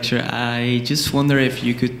your lecture. I just wonder if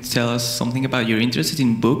you could tell us something about your interest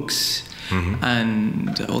in books,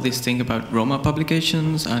 and all this thing about Roma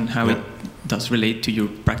publications and how it does relate to your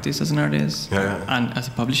practice as an artist and as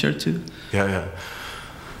a publisher too.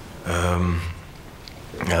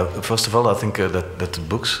 First of all, I think that the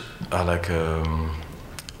books are like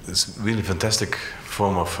it's really fantastic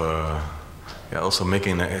form of also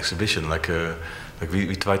making an exhibition. Like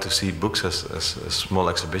we try to see books as small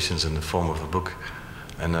exhibitions in the form of a book,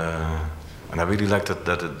 and I really like that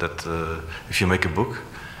if you make a book,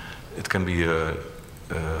 it can be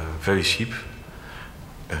very cheap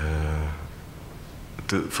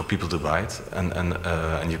for people to buy it,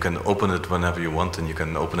 and you can open it whenever you want, and you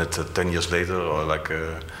can open it 10 years later, or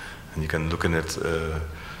and you can look in it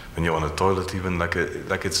when you're on a toilet even. Like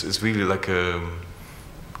it's really like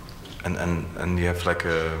and you have like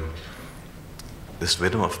this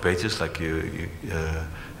rhythm of pages. Like you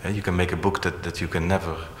can make a book that you can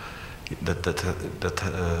never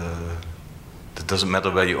that doesn't matter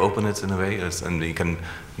where you open it in a way, and you can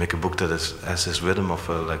make a book that has this rhythm of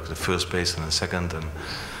like the first page and the second, and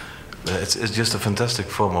it's just a fantastic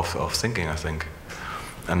form of thinking, I think,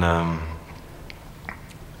 and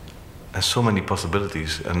has so many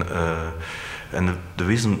possibilities. And the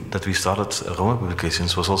reason that we started Roma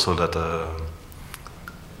Publications was also that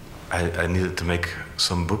I needed to make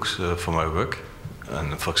some books for my work,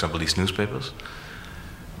 and for example these newspapers,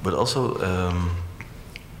 but also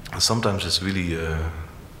sometimes it's really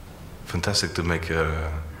fantastic to make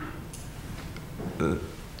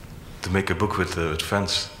a book with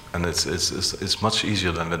friends, and it's much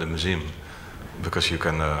easier than with a museum, because you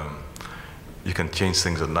can change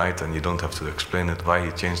things at night, and you don't have to explain it why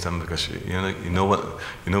you change them, because you know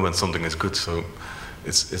when something is good. So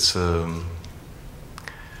it's and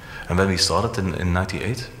when we started in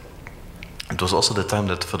 '98, it was also the time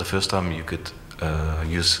that for the first time you could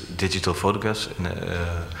use digital photographs,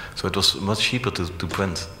 so it was much cheaper to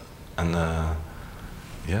print, and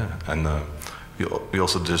we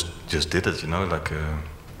also just did it, like,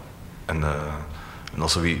 and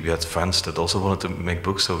also we had friends that also wanted to make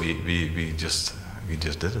books, so we just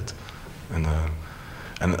did it, and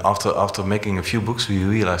after making a few books, we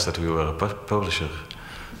realized that we were a publisher,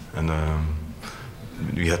 and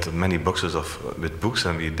we had many boxes with books,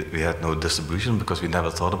 and we had no distribution because we never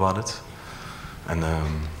thought about it. And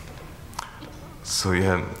so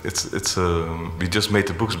yeah, it's we just made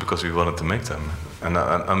the books because we wanted to make them, and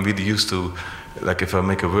I'm really used to, like, if I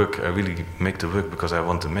make a work, I really make the work because I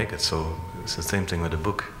want to make it. So it's the same thing with a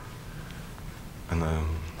book, and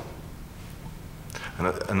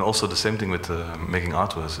also the same thing with making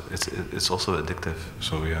artworks. It's also addictive.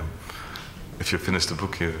 So yeah, if you finish the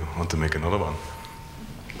book, you want to make another one.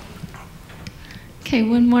 Okay,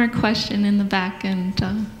 one more question in the back, and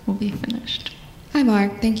we'll be finished. Hi,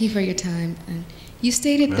 Mark. Thank you for your time. You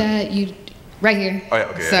stated that you... Right here. Oh,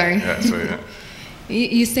 yeah, okay. Sorry. Sorry, yeah.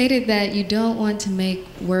 You stated that you don't want to make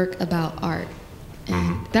work about art.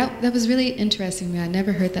 And that was really interesting to me. I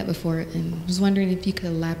never heard that before, and was wondering if you could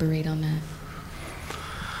elaborate on that.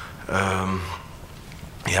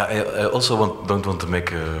 I also don't want to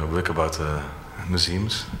make work about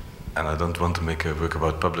museums, and I don't want to make work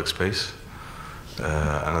about public space,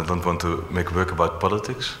 and I don't want to make work about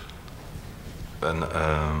politics. And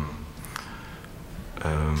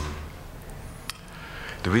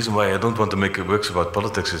the reason why I don't want to make works about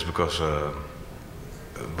politics is because it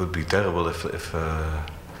would be terrible if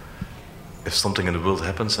something in the world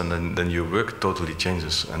happens and then your work totally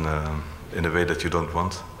changes, and in a way that you don't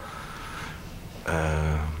want.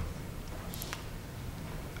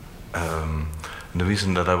 And the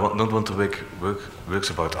reason that I don't want to make works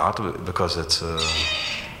about art because it's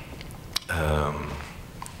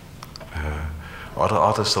other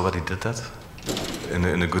artists already did that.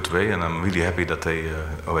 in a good way, and I'm really happy that they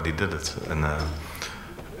already did it. And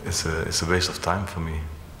it's a waste of time for me,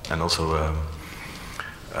 and also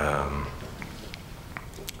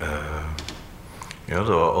you know,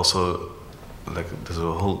 there are also like there's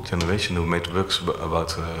a whole generation who made works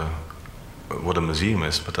about what a museum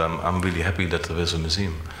is. But I'm really happy that there is a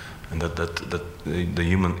museum, and that the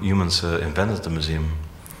humans invented the museum,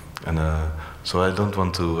 and so I don't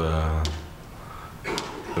want to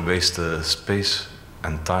waste space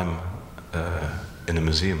and time in a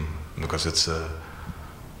museum, because it's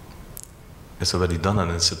already done,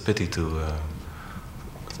 and it's a pity to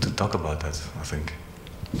talk about that, I think.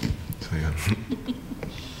 So yeah. I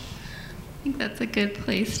think that's a good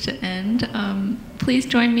place to end. Please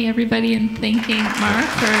join me, everybody, in thanking Mark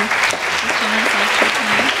for